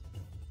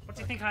 What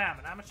do you think I am,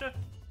 an amateur?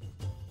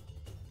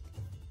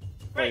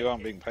 Well, you Great.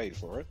 aren't being paid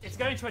for it. It's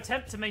going to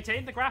attempt to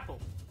maintain the grapple.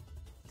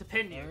 To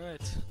pin you.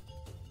 Alright.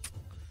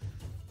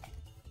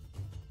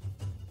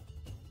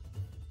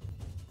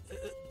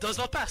 Does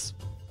not pass.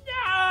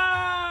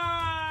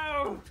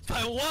 No!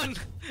 By 1,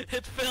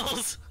 it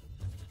fills.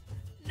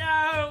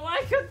 No!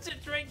 Why couldn't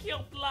it drink your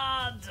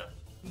blood?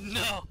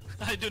 No,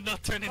 I do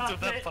not turn into a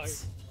Puppet. vampire.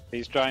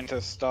 He's trying to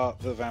start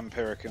the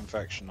vampiric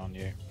infection on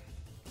you.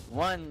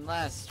 One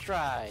last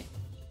try.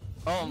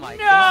 Oh my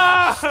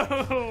god.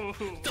 No!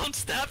 Don't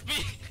stab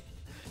me.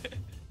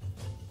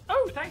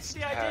 Oh, thanks for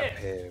the Have idea.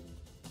 him.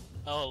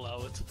 I'll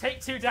allow it.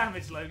 Take 2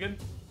 damage, Logan.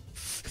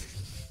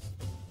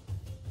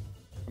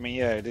 I mean,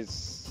 yeah, it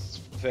is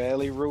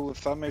fairly rule of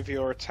thumb if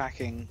you're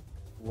attacking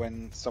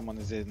when someone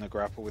is in a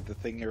grapple with the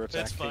thing you're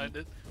attacking. That's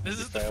fine. This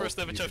is the failed first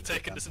damage to I've use it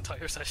taken again. this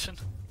entire session.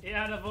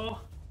 Yeah, Navor.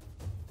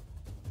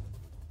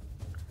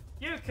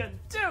 You can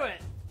do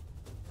it!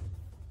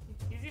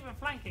 He's even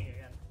flanking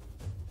again.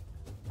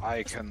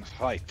 I can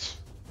fight.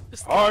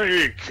 This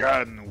I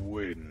can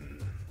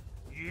win.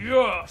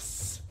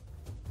 Yes!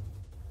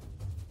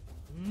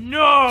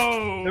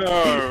 No!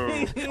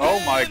 No! Oh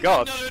my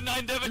god. Another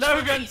 9 damage.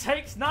 Logan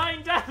takes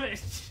 9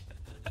 damage!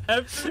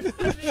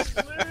 Everybody's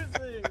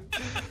losing!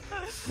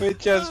 We're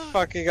just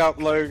fucking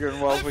up Logan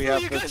while we I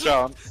have feel the you guys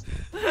chance.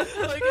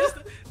 I guess.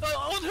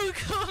 On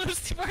whose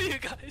team are you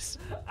guys?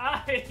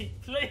 Aye,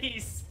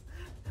 please.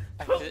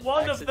 Put Acci-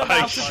 one of them accidental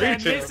out of their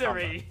shooting.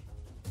 misery.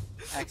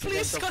 Please,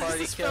 Accidental guys,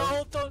 party the kill.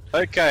 spell. Don't.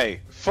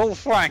 Okay, full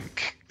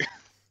flank.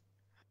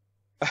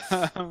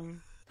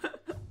 um,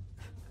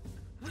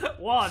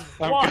 One.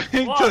 I'm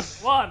going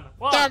to-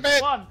 Damn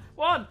it!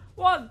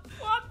 One.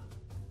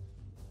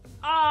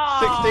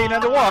 Ah! 16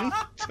 and a 1.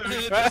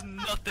 It does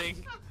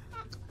nothing.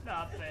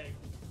 Nothing.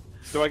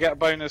 Do I get a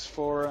bonus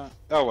for?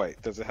 Oh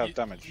wait, does it have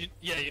damage?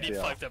 Yeah, you need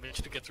DR. 5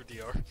 damage to get through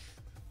DR.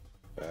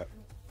 Yeah.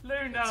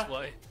 Luna. That's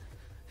why.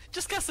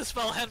 Just cast the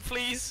spell hand,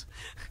 please.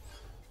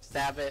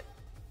 Stab it.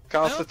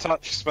 Cast No. a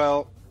touch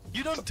spell.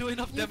 You don't do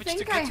enough You damage to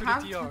think I get through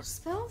have the DR. touch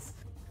spells?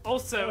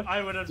 Also,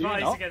 I would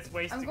advise not? against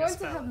wasting I'm a going to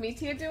spell. have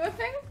Meteor do a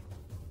thing.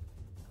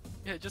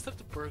 Yeah, just have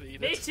to bird eat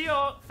it.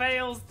 Meteor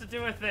fails to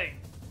do a thing.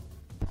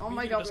 Oh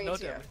my Meteor god, does no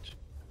Meteor. damage.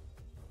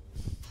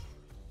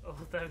 Oh,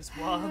 those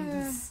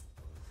ones.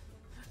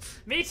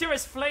 Meteor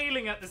is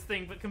flailing at this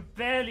thing, but can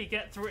barely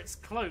get through its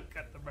cloak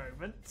at the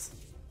moment.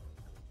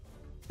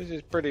 This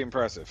is pretty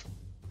impressive.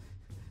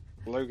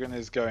 Logan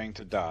is going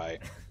to die.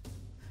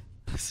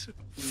 Mostly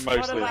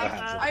at the about,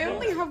 hands of I the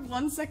only Lord. have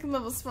 1 second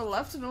level spell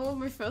left, and all of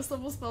my first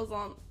level spells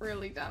aren't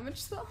really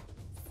damage spells.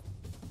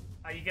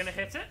 Are you gonna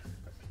hit it?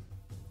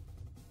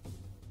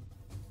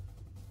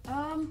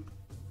 Um,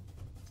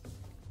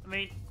 I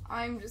mean,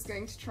 I'm just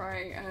going to try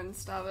and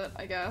stab it,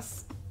 I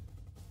guess.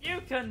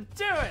 you can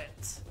do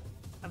it!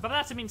 And by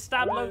that I mean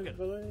stab Logan.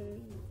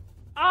 Logan.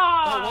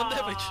 Ah! Oh, 1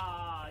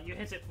 damage. You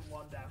hit it for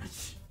 1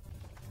 damage.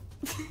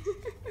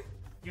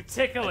 You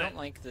tickle I it. don't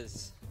like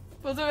this.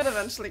 We'll do it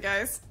eventually,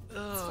 guys.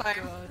 Oh fine.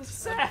 god,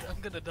 Seth.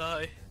 I'm gonna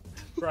die.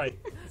 Right.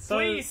 So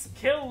Please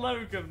kill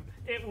Logan.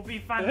 It will be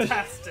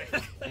fantastic.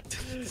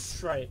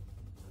 right.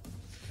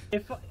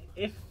 If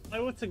I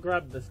were to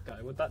grab this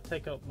guy, would that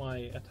take up my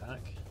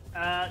attack?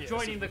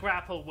 Joining the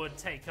grapple would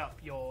take up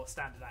your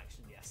standard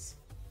action, yes.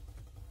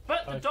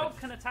 But the Okay. dog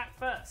can attack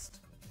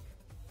first.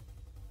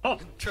 Oh,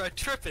 Try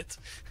trip it.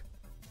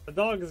 the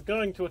dog is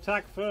going to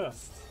attack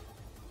first.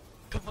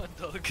 Come on,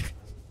 dog.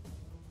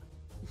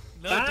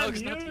 No, Damn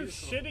dog's you, not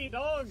useful. shitty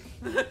dog!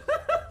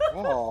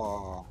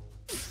 Oh.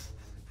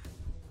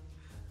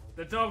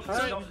 The dog does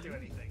Alright. not do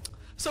anything.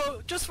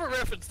 So, just for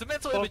reference, the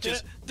mental Okay.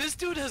 images. This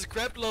dude has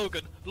grabbed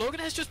Logan.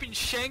 Logan has just been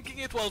shanking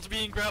it while it's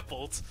being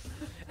grappled.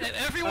 And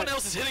everyone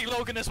else is hitting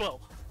Logan as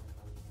well.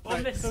 On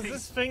Right, this does thing-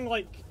 this thing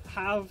like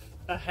have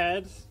a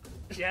head?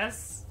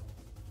 Yes.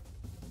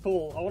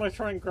 Cool. I want to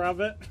try and grab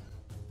it.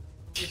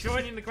 You're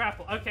joining the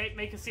grapple. Okay,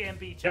 make a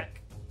CMB check.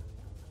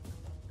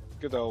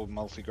 Good old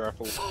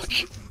multi-grapple.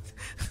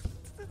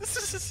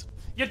 This is...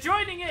 You're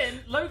joining in.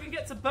 Logan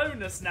gets a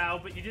bonus now,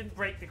 but you didn't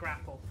break the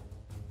grapple.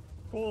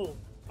 Cool.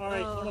 All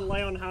right, I'm gonna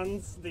lay on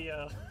hands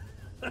the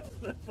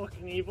the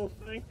fucking evil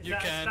thing. You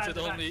That's can't.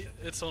 standard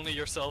It's only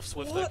yourself,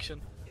 swift What?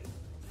 action.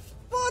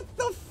 What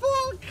the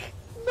fuck?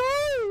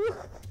 No!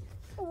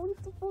 I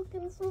want the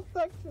fucking swift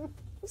action.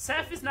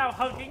 Seth is now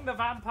hugging the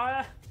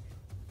vampire.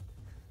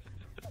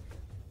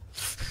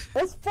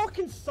 This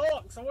fucking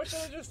sucks. I wish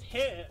I would just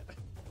hit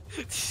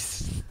it.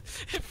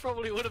 It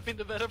probably would have been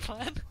the better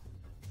plan.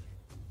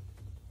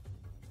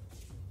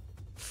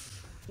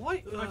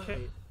 Why? Okay.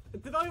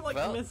 Did I like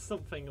Well- miss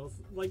something? Or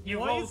like, You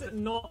why rolled is it the-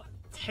 not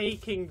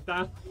taking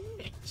damage?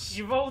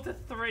 You rolled a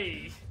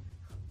 3.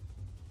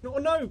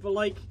 No, but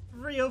like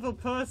every other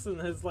person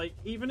has like,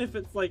 even if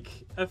it's like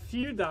a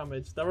few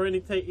damage, they're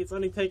only it's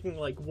only taking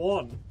like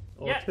 1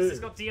 or Yeah, 2. it's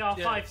got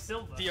DR5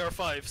 silver.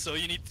 DR5, so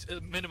you need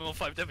a minimum of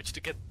 5 damage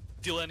to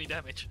deal any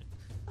damage.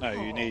 No,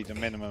 you need a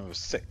minimum of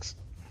 6.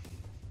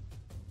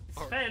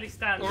 It's fairly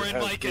standard. Or in It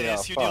my has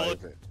case, you DR5,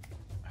 deal it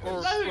Or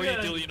you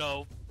Logan! deal, you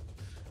know...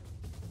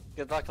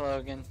 Good luck,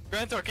 Logan.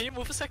 Grantor, can you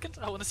move a second?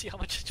 I want to see how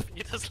much HP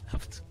it has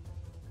left.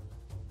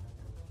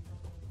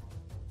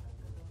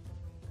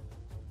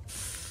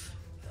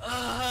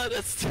 Ah,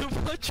 that's too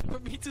much for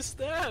me to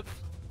stab.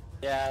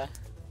 Yeah.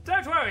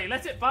 Don't worry,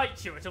 let it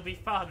bite you. It'll be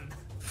fun.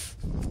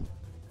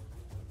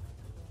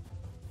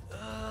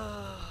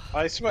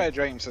 I swear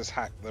James has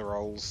hacked the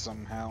rolls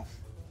somehow.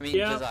 I mean,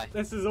 Yeah, Josiah,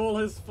 this is all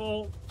his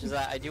fault.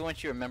 Josiah, I do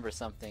want you to remember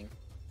something.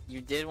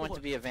 You did want to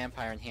What? be a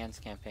vampire in Hans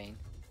campaign.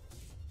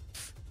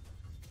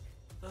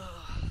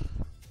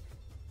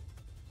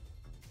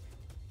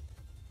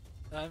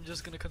 I'm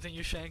just gonna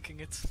continue shanking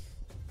it.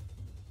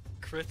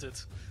 Crit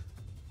it.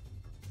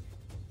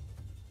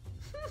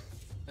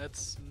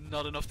 That's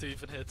not enough to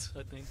even hit,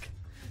 I think.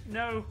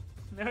 No,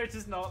 it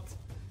is not.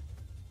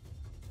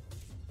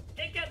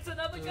 It gets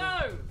another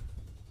go!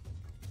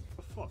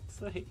 For fuck's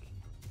sake.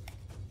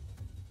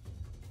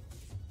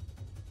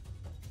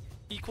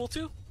 Equal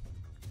to?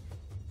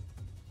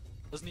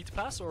 Doesn't need to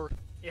pass, or?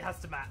 It has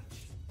to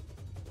match.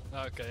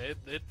 Okay,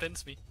 it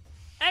pins me.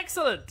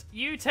 Excellent!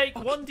 You take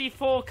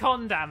 1d4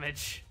 con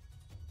damage.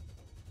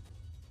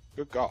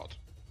 Good God.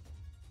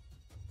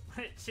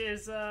 Which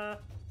is, I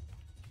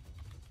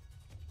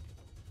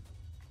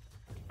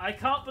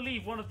can't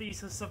believe one of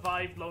these has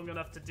survived long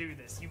enough to do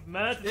this. You've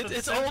murdered them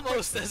It's several-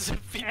 almost as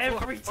if people are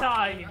every fucking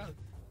time. around.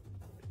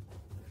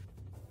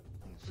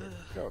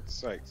 For God's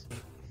sakes.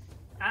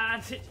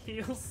 And it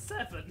heals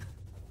 7.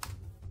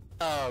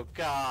 Oh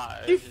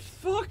god. You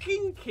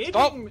fucking kidding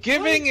Stop me?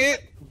 giving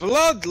it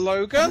blood,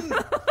 Logan!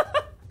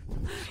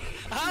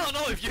 I don't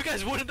know, if you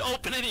guys wouldn't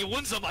open any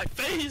wounds on my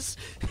face,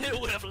 it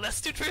would have less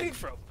to drink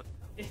from.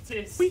 It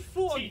is. We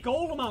fought a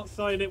golem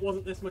outside and it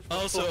wasn't this much of a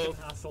Also, fucking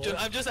hassle.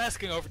 I'm just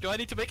asking over, do I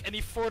need to make any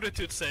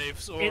fortitude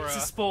saves or It's a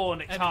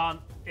spawn. It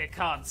and-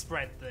 can't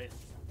spread the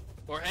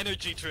or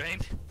energy drain?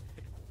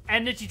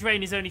 energy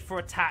drain is only for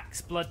attacks.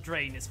 Blood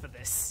drain is for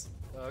this.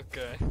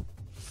 Okay.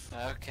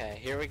 Okay,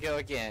 here we go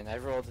again. I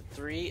rolled a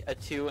 3, a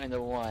 2, and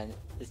a 1.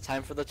 It's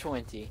time for the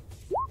 20.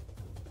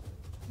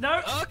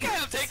 No. Okay,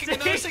 I'm taking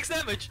another 6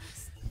 damage.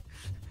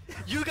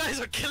 You guys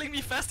are killing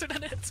me faster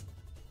than it.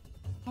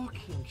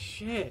 Fucking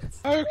shit.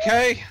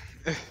 Okay.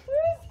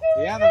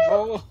 The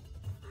animal.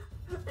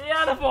 The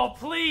animal,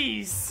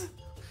 please.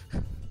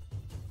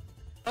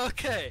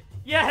 Okay.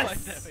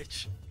 Yes. 5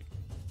 damage.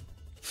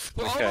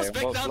 We're Okay, almost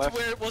back what's down left?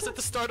 to where it was at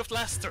the start of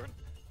last turn.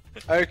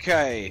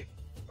 Okay.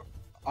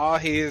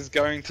 Ahi is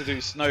going to do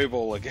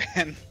snowball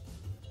again.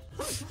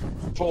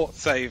 Fort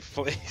save,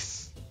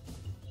 please.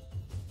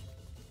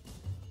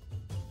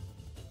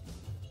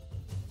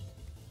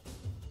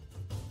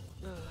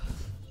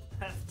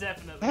 That's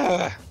definitely.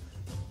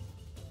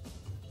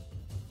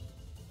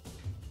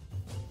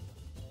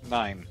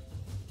 9.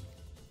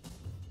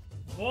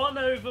 1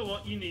 over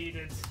what you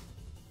needed.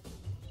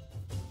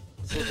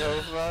 Is it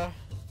over?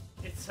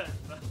 It's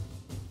over.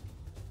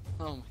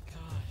 Oh my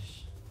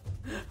gosh.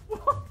 What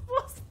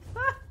was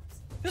that?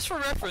 Just for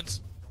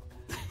reference,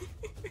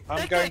 I'm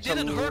that guy going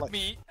didn't to hurt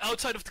me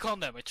outside of the con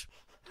damage.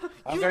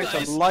 I'm You going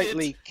guys to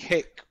lightly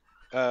kick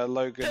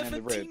Logan in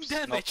the 17 ribs,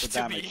 not damage to to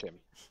damage me. him.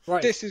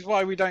 Right. This is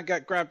why we don't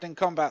get grabbed in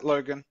combat,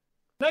 Logan.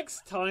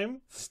 Next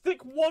time,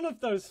 stick one of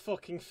those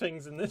fucking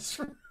things in this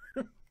room.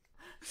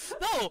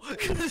 No,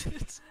 because we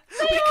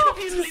could have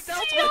easily dealt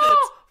with it.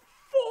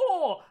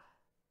 4.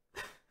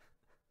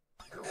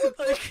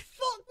 Like,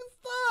 Fuck was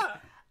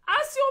that?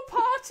 As your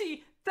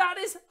party, that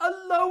is a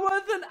lower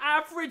than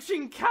average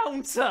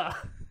encounter.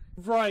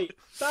 Right,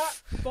 that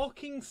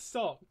fucking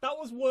sucked. That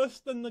was worse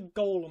than the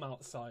golem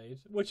outside,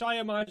 which I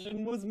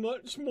imagine was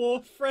much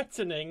more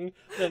threatening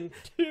than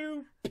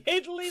 2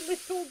 piddly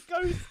little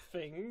ghost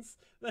things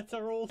that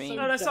are also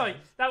No, dead. sorry.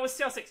 That was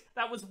CR6.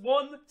 That was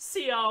 1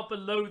 CR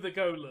below the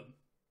golem.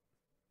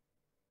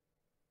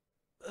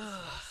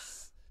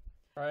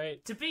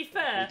 Right. To be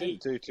fair, He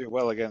didn't do too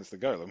well against the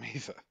golem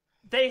either.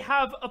 they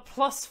have a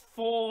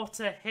 +4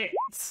 to hit.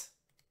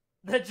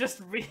 They're just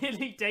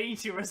really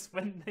dangerous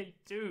when they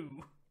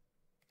do.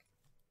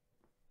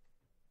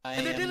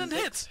 and they didn't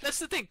hit. That's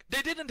the thing.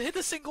 They didn't hit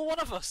a single one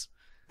of us.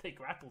 They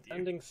grappled you.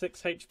 Ending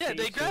 6 HP. Yeah,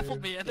 they to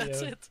grappled me, and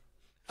that's Theo. it.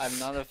 I'm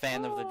not a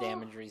fan of the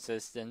damage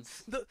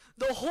resistance. The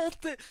whole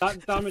thing.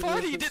 That damage the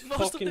party resistance did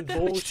most of the fucking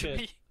damage bullshit. to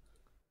me.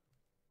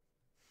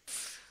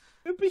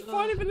 It'd be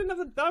fine if it didn't have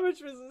the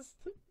damage resistance.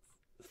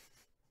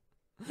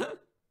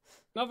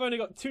 I've only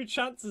got 2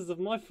 chances of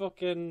my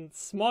fucking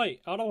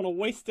smite. I don't want to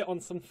waste it on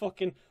some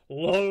fucking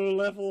low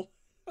level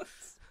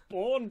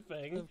spawn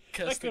thing. I'm That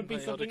casting could be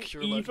my something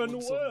Cure Light even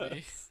wounds on me.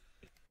 worse.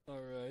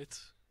 Alright.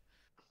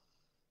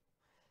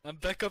 I'm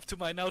back up to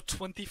my now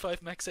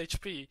 25 max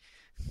HP.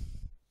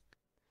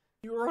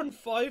 You were on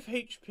 5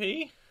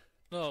 HP?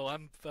 No,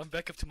 I'm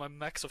back up to my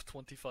max of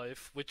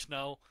 25, which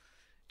now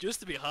used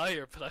to be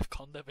higher, but I've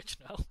con damage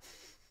now.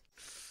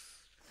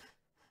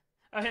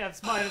 Oh yeah,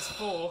 it's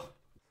 -4.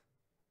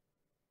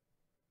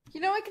 You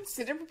know, I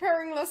considered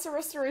preparing Lesser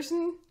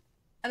Restoration,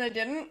 and I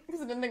didn't,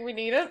 because I didn't think we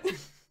need it.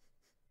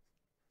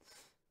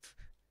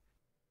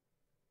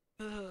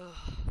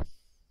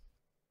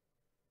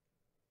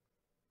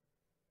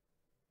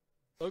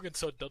 Logan's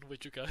so done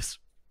with you guys.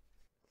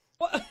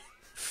 What?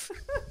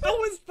 How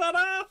was that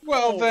our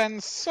Well fault? then,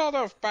 sod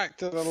off back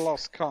to the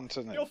Lost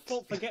Continent. Your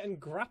fault for getting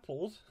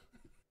grappled.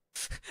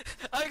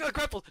 I got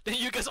grappled, then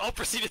you guys all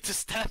proceeded to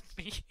stab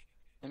me.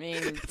 I mean,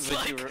 It's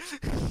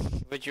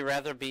would you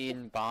rather be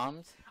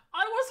bombed?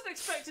 I wasn't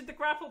expecting the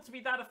grapple to be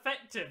that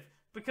effective,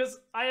 because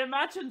I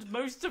imagined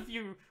most of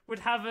you would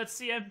have a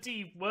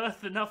CMD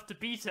worth enough to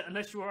beat it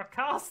unless you were a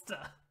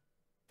caster.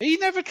 He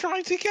never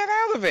tried to get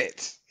out of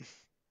it.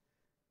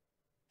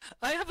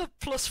 I have a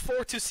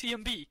 +4 to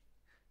CMB.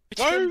 Which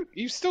So,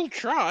 you still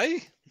try.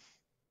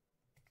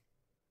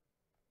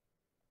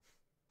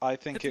 I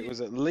think it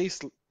was at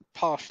least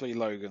partially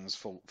Logan's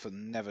fault for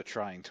never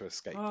trying to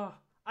escape. Oh,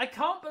 I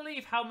can't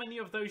believe how many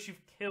of those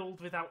you've killed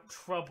without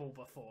trouble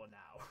before now.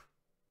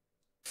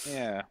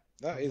 Yeah,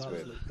 that is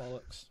weird. Absolute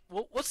bollocks.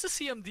 What's the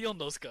CMD on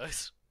those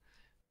guys?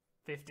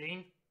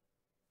 15?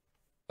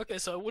 Okay,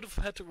 so I would have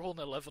had to roll an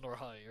 11 or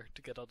higher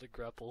to get out of the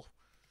grapple.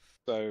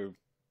 So,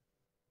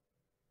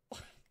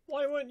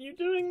 Why weren't you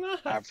doing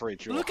that?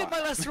 average or Look at my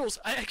high. last rolls.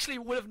 I actually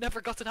would have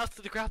never gotten out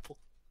to the grapple.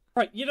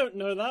 Right, you don't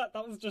know that.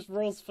 That was just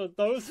rolls for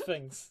those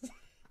things.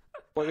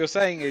 What you're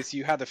saying is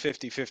you had a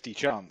 50-50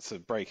 chance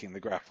of breaking the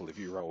grapple if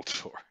you rolled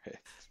for it.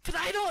 But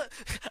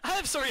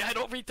I'm sorry, I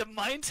don't read the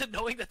mind to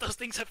knowing that those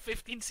things have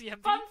 15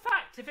 CMB. Fun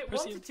fact, if it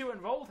Proceed. wanted to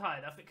and rolled high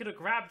enough, it could have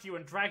grabbed you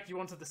and dragged you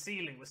onto the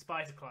ceiling with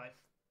spider climb.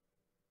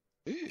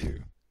 Ooh.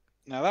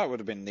 Now that would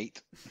have been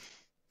neat.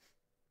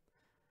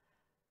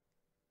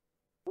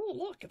 Oh,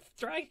 look, it's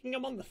dragging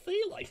him on the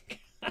ceiling.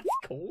 That's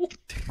cool.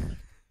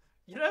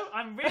 You know,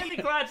 I'm really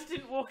glad you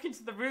didn't walk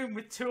into the room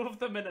with two of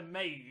them and a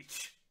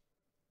mage.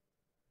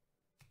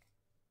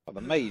 Well,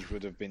 the mage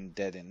would have been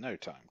dead in no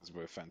time because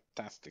we're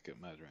fantastic at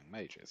murdering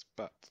mages,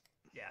 but...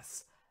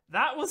 Yes.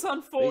 That was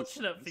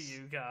unfortunate for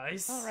you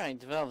guys.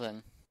 Alright, well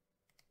then.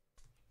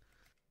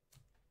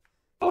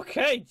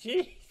 Okay,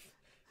 jeez.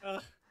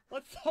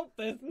 Let's hope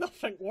there's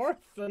nothing worse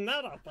than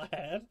that up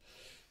ahead.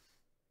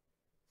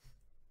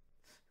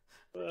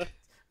 I'm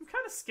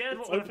kind of scared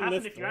let's what would have open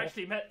happened this if you door.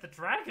 actually met the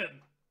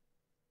dragon.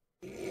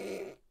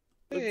 Hey,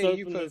 Let's you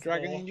open put a this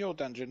dragon door. in your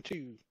dungeon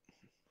too.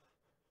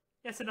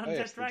 Yes, an Oh undead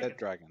yes, the dragon. dead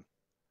dragon.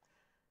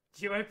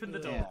 Do you open the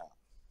door?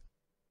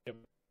 Yeah.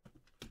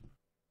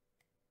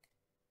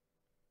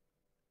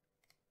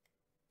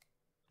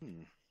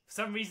 Hmm. For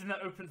some reason,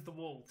 that opens the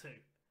wall too.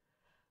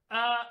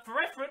 For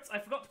reference, I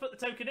forgot to put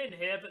the token in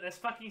here, but there's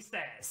fucking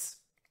stairs.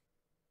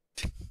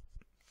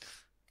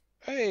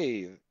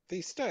 Hey,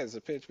 these stairs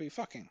appear to be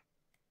fucking.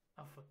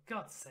 Oh, for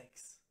God's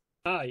sakes.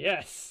 Ah,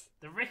 yes.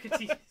 The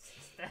rickety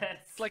stairs.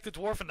 It's like the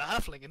dwarf and the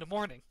halfling in the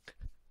morning.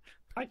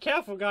 Be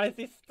careful, guys.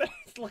 These stairs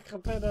look a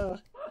bit,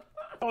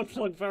 don't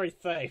look very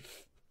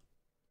safe.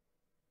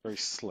 Very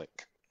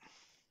slick.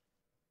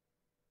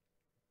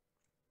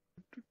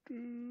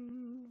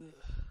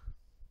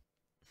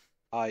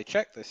 I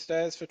checked the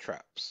stairs for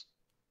traps.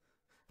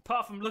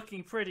 Apart from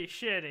looking pretty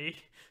shitty,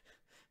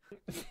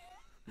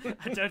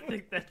 I don't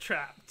think they're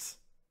trapped.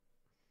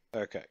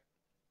 Okay.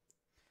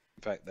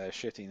 In fact, their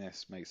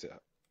shittiness makes it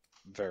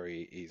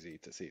very easy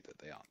to see that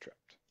they aren't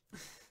trapped.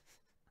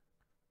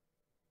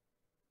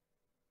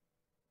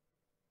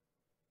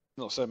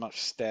 Not so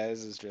much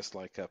stairs as just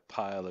like a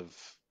pile of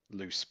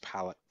loose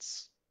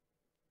pallets.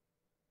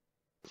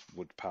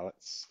 Wood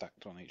pallets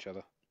stacked on each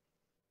other.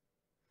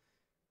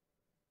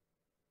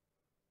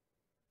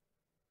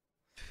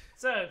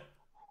 So,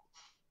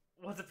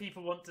 what do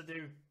people want to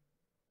do?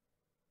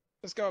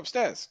 Let's go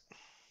upstairs.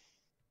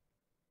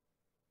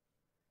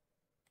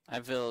 I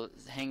will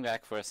hang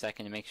back for a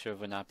second to make sure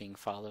we're not being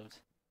followed.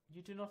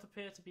 You do not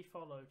appear to be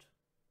followed.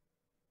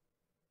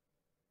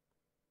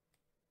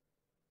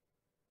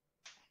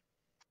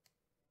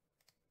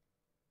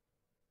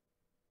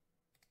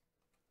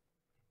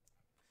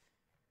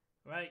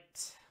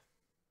 Right.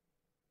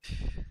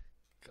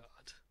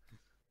 God.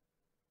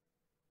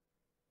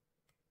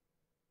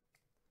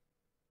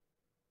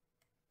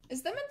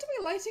 Is there meant to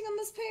be lighting on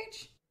this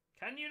page?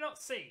 Can you not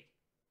see?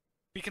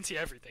 We can see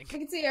everything. I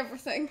can see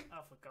everything.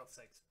 Oh, for God's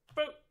sakes.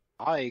 Boop!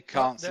 I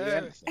can't see there.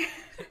 anything.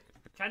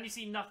 Can you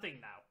see nothing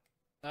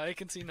now? I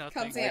can see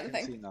nothing. Can't see I can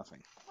anything. see nothing.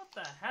 What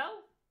the hell?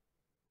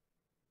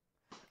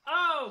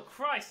 Oh,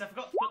 Christ, I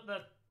forgot to put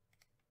the...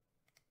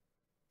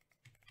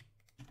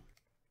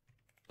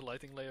 The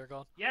lighting layer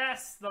gone.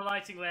 Yes, the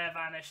lighting layer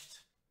vanished.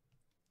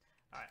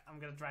 Alright, I'm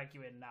going to drag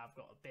you in now. I've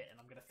got a bit, and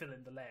I'm going to fill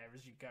in the layer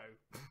as you go.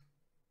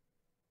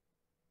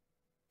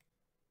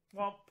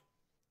 Womp.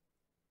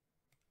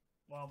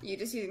 Womp. You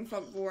just using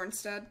fog of war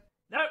instead?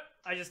 No,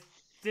 I just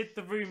did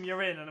the room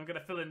you're in, and I'm going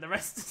to fill in the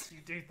rest as you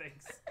do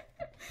things.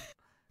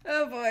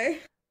 Oh boy.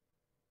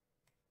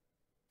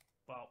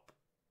 Bop.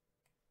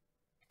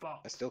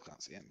 Bop. I still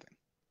can't see anything.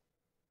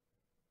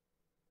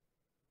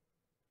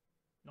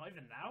 Not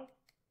even now?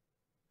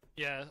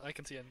 Yeah, I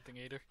can see anything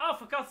either. Oh,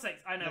 for God's sakes,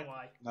 I know No.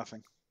 why.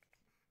 Nothing.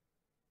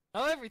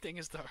 Oh, everything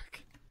is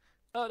dark.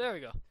 Oh, there we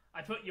go.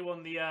 I put you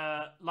on the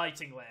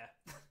lighting layer.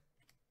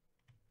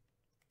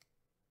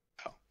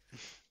 Oh.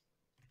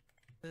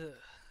 Ugh.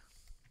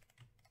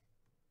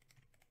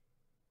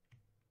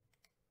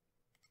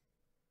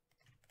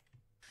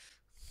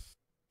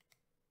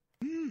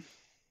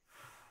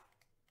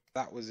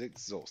 That was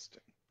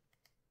exhausting.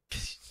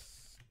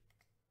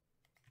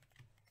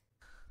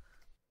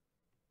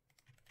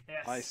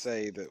 Yes. I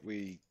say that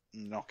we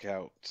knock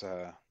out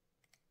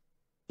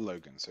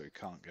Logan so he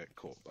can't get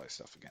caught by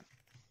stuff again.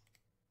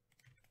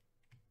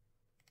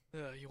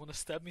 You want to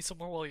stab me some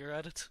more while you're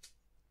at it?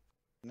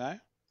 No?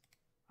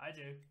 I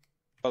do.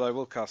 But I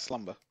will cast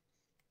Slumber.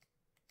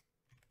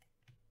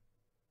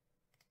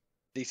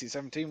 DC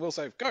 17 will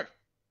save. Go!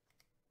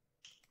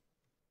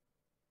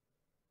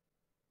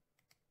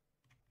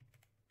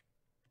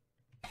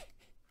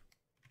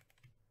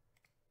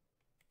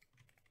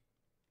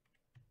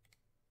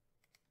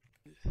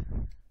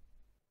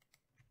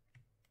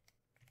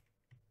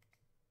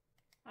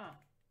 Ah.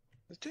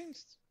 Is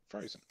James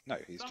frozen? No,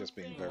 he's just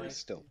being Something- very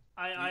still.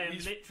 I am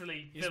He's-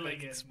 literally he's filling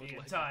making in smooth the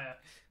lighting. entire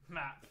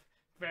map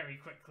very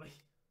quickly.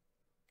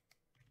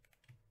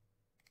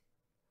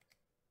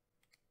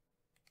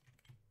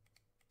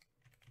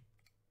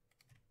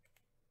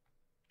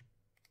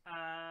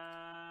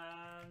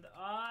 And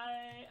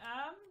I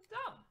am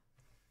done.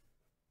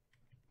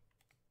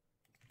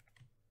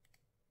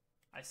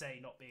 I say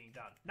not being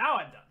done. Now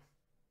I'm done.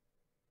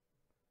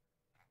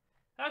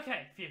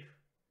 Okay, phew.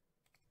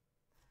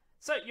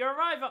 So you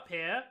arrive up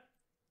here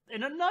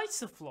in a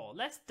nicer floor,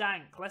 less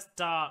dank, less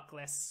dark,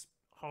 less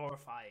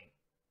horrifying.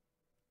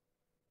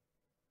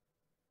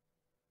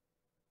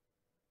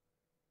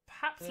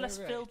 Perhaps less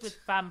filled with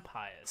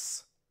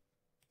vampires.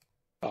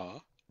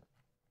 Ah.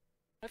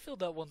 I feel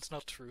that one's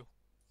not true.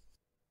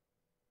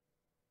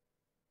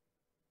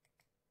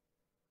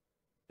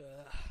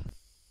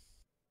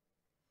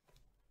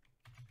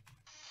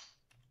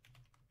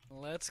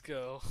 Let's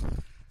go.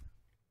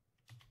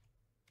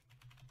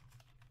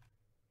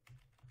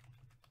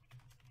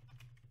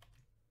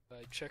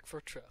 I check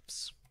for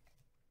traps.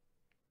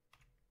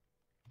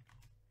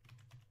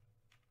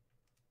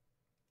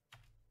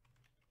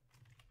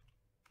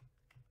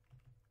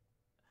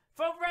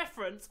 For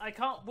reference, I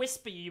can't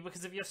whisper you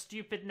because of your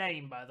stupid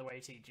name, by the way,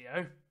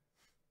 TGO.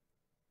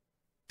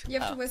 You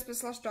have to whisper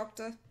 /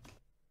 doctor.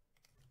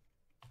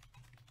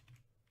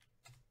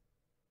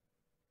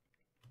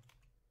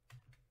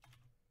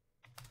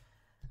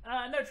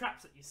 No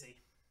traps that you see.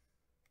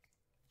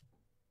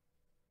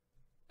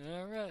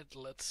 Alright,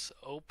 let's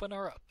open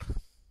her up.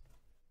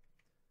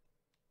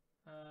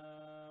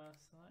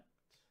 Select.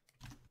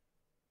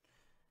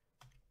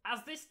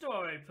 As this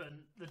door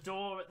opens, the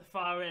door at the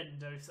far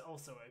end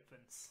also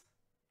opens.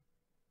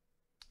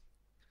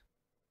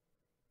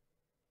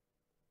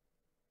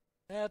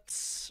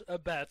 That's a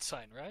bad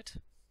sign, right?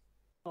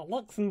 Oh,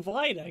 looks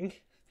inviting.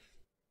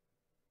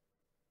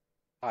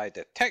 I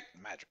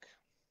detect magic.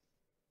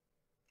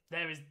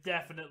 There is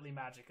definitely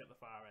magic at the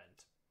far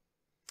end.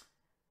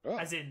 Oh,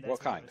 As in, there's what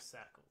kind?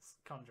 circles.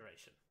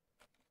 Conjuration.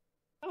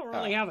 I don't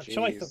really have a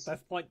choice jeez. at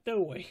this point,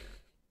 do we?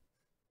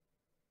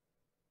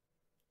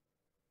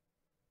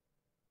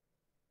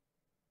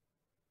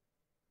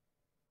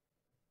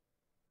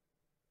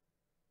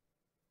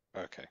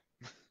 Okay.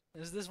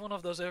 Is this one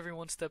of those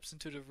everyone steps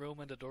into the room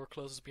and the door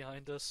closes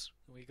behind us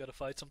and we gotta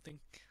fight something?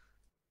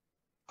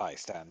 I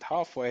stand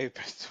halfway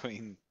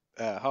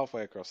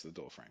halfway across the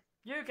doorframe.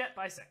 You get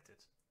bisected.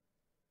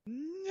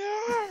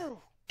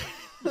 No!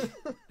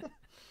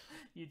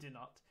 You do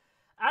not.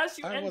 As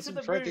you I enter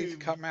wasn't the ready room, to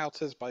come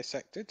out as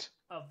bisected.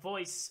 a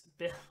voice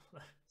billows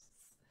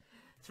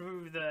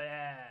through the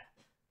air.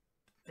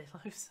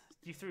 Billows?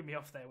 You threw me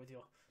off there with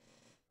your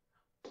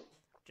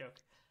joke.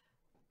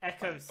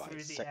 Echoes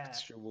through the air.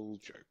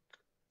 Bisexual joke.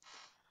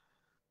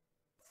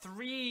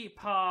 3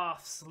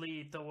 paths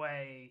lead the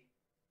way.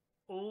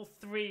 All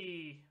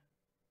 3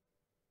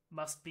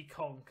 must be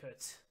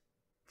conquered.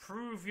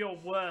 Prove your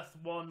worth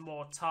one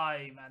more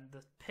time, and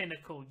the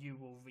pinnacle you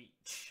will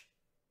reach.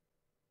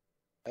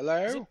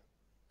 Hello?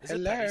 Is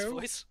it Penny's Hello?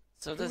 voice?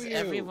 So Who does are you?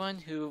 everyone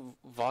who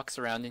walks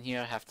around in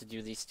here have to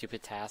do these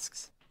stupid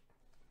tasks?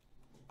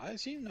 I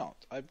assume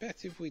not. I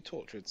bet if we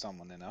tortured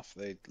someone enough,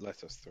 they'd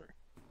let us through.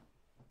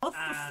 What's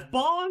the And-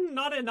 spawn?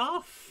 Not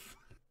enough?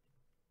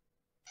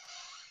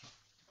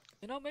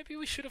 You know, maybe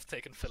we should have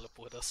taken Philip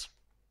with us.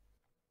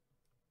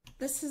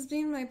 This has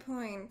been my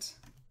point.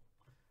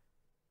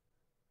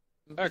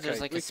 But there's Okay,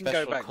 like we a can go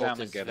special back down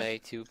and cultist get way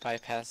to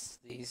bypass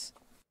these.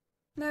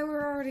 No,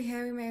 we're already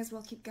here. We may as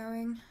well keep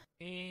going.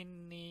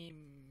 Eeny,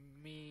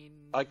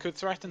 meeny, I could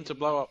threaten to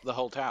blow up the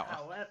whole tower.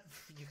 However,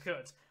 you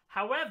could.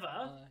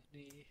 However,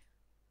 miny.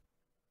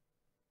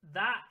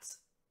 that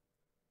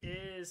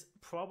is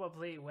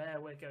probably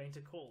where we're going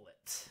to call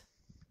it.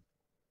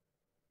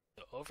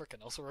 The over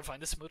can also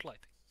refine the smooth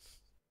lighting.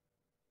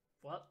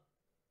 What?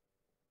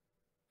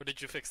 Or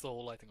did you fix the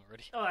whole lighting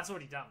already? Oh, that's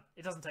already done.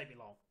 It doesn't take me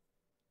long.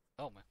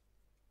 Oh man.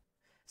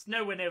 It's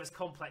nowhere near as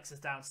complex as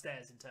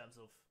downstairs in terms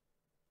of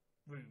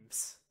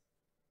rooms.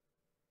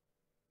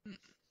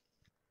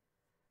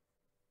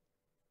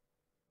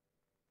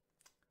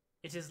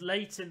 It is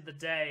late in the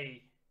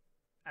day,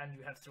 and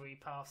you have 3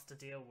 paths to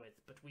deal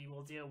with, but we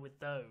will deal with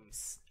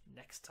those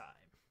next time.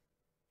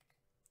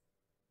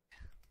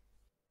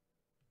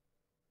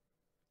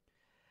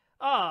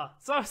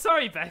 So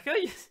sorry, Becca.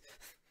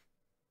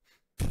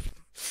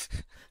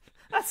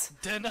 That's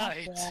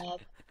Denied.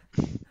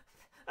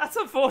 that's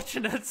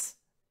unfortunate.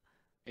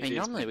 I mean,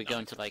 normally we go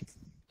into like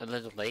a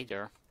little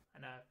later. I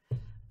know.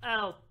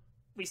 Well,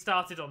 we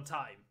started on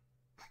time.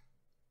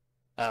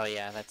 Oh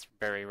yeah, that's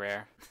very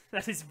rare.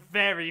 That is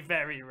very,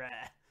 very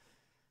rare.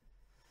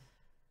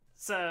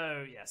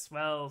 So, yes,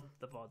 well,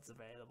 the VOD's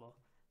available.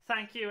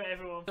 Thank you,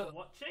 everyone, for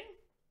watching.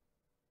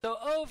 So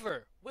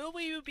over. Will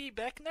we be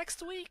back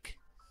next week?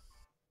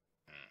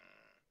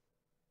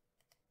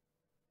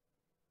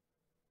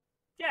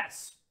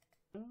 Yes,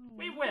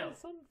 we will.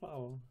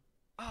 Sunflower.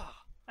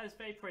 Ah, That is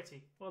very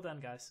pretty. Well done,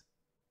 guys.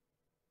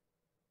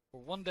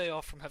 we're one day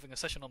off from having a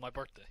session on my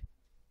birthday.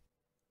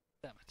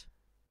 Damn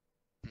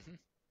it.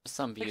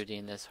 Some beauty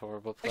in this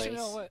horrible place. Actually,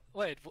 no,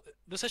 wait.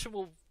 The session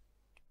will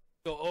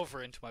go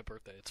over into my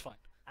birthday. It's fine.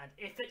 And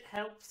if it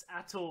helps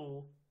at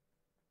all,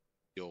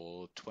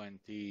 Your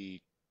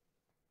 22nd?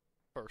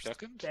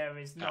 First. there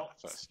is No,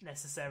 not first.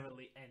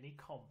 necessarily any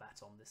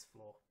combat on this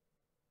floor.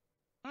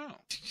 Oh.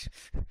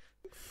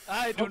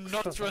 I do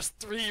not trust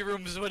 3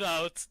 rooms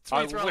without 3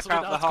 I thralls whip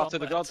out without the heart of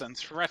the combat. gods and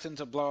threaten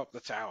to blow up the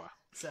tower.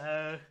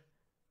 So,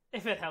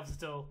 if it helps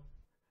at all,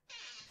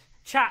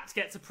 chat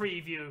gets a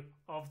preview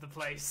of the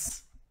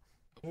place.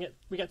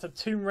 We get to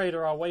Tomb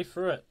Raider our way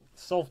through it.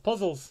 Solve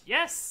puzzles.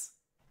 Yes!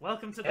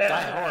 Welcome to the Die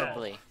Dungeon.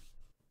 horribly.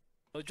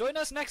 So join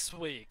us next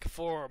week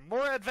for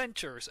more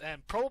adventures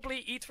and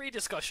probably E3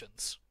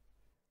 discussions.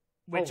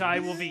 Which Oh, I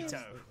will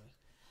veto.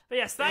 But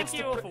yes, thank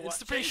you all for watching. It's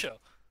the pre-show.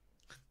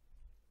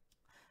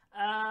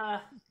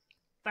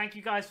 Thank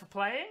you guys for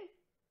playing.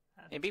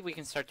 Maybe we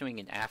can start doing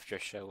an after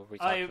show where we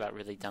talk I'm about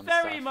really dumb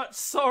very stuff. much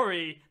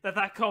sorry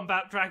that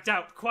combat dragged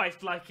out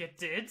quite like it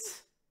did.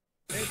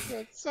 It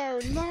took so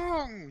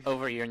long!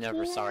 Over, you're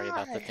never sorry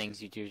about the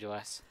things you do to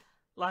us.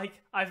 Like,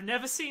 I've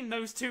never seen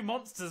those 2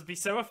 monsters be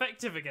so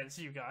effective against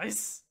you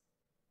guys.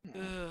 It's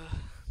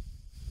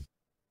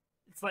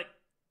like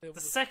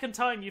the second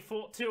time you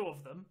fought 2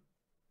 of them,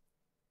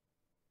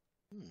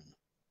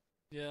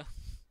 Yeah.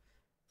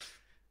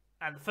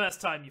 and the first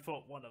time you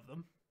fought 1 of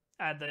them,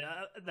 and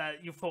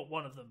that you fought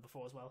 1 of them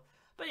before as well.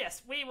 But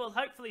yes, we will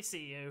hopefully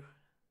see you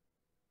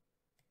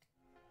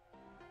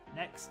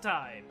next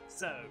time.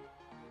 So,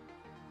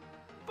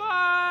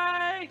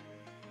 bye!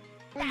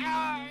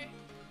 Bye!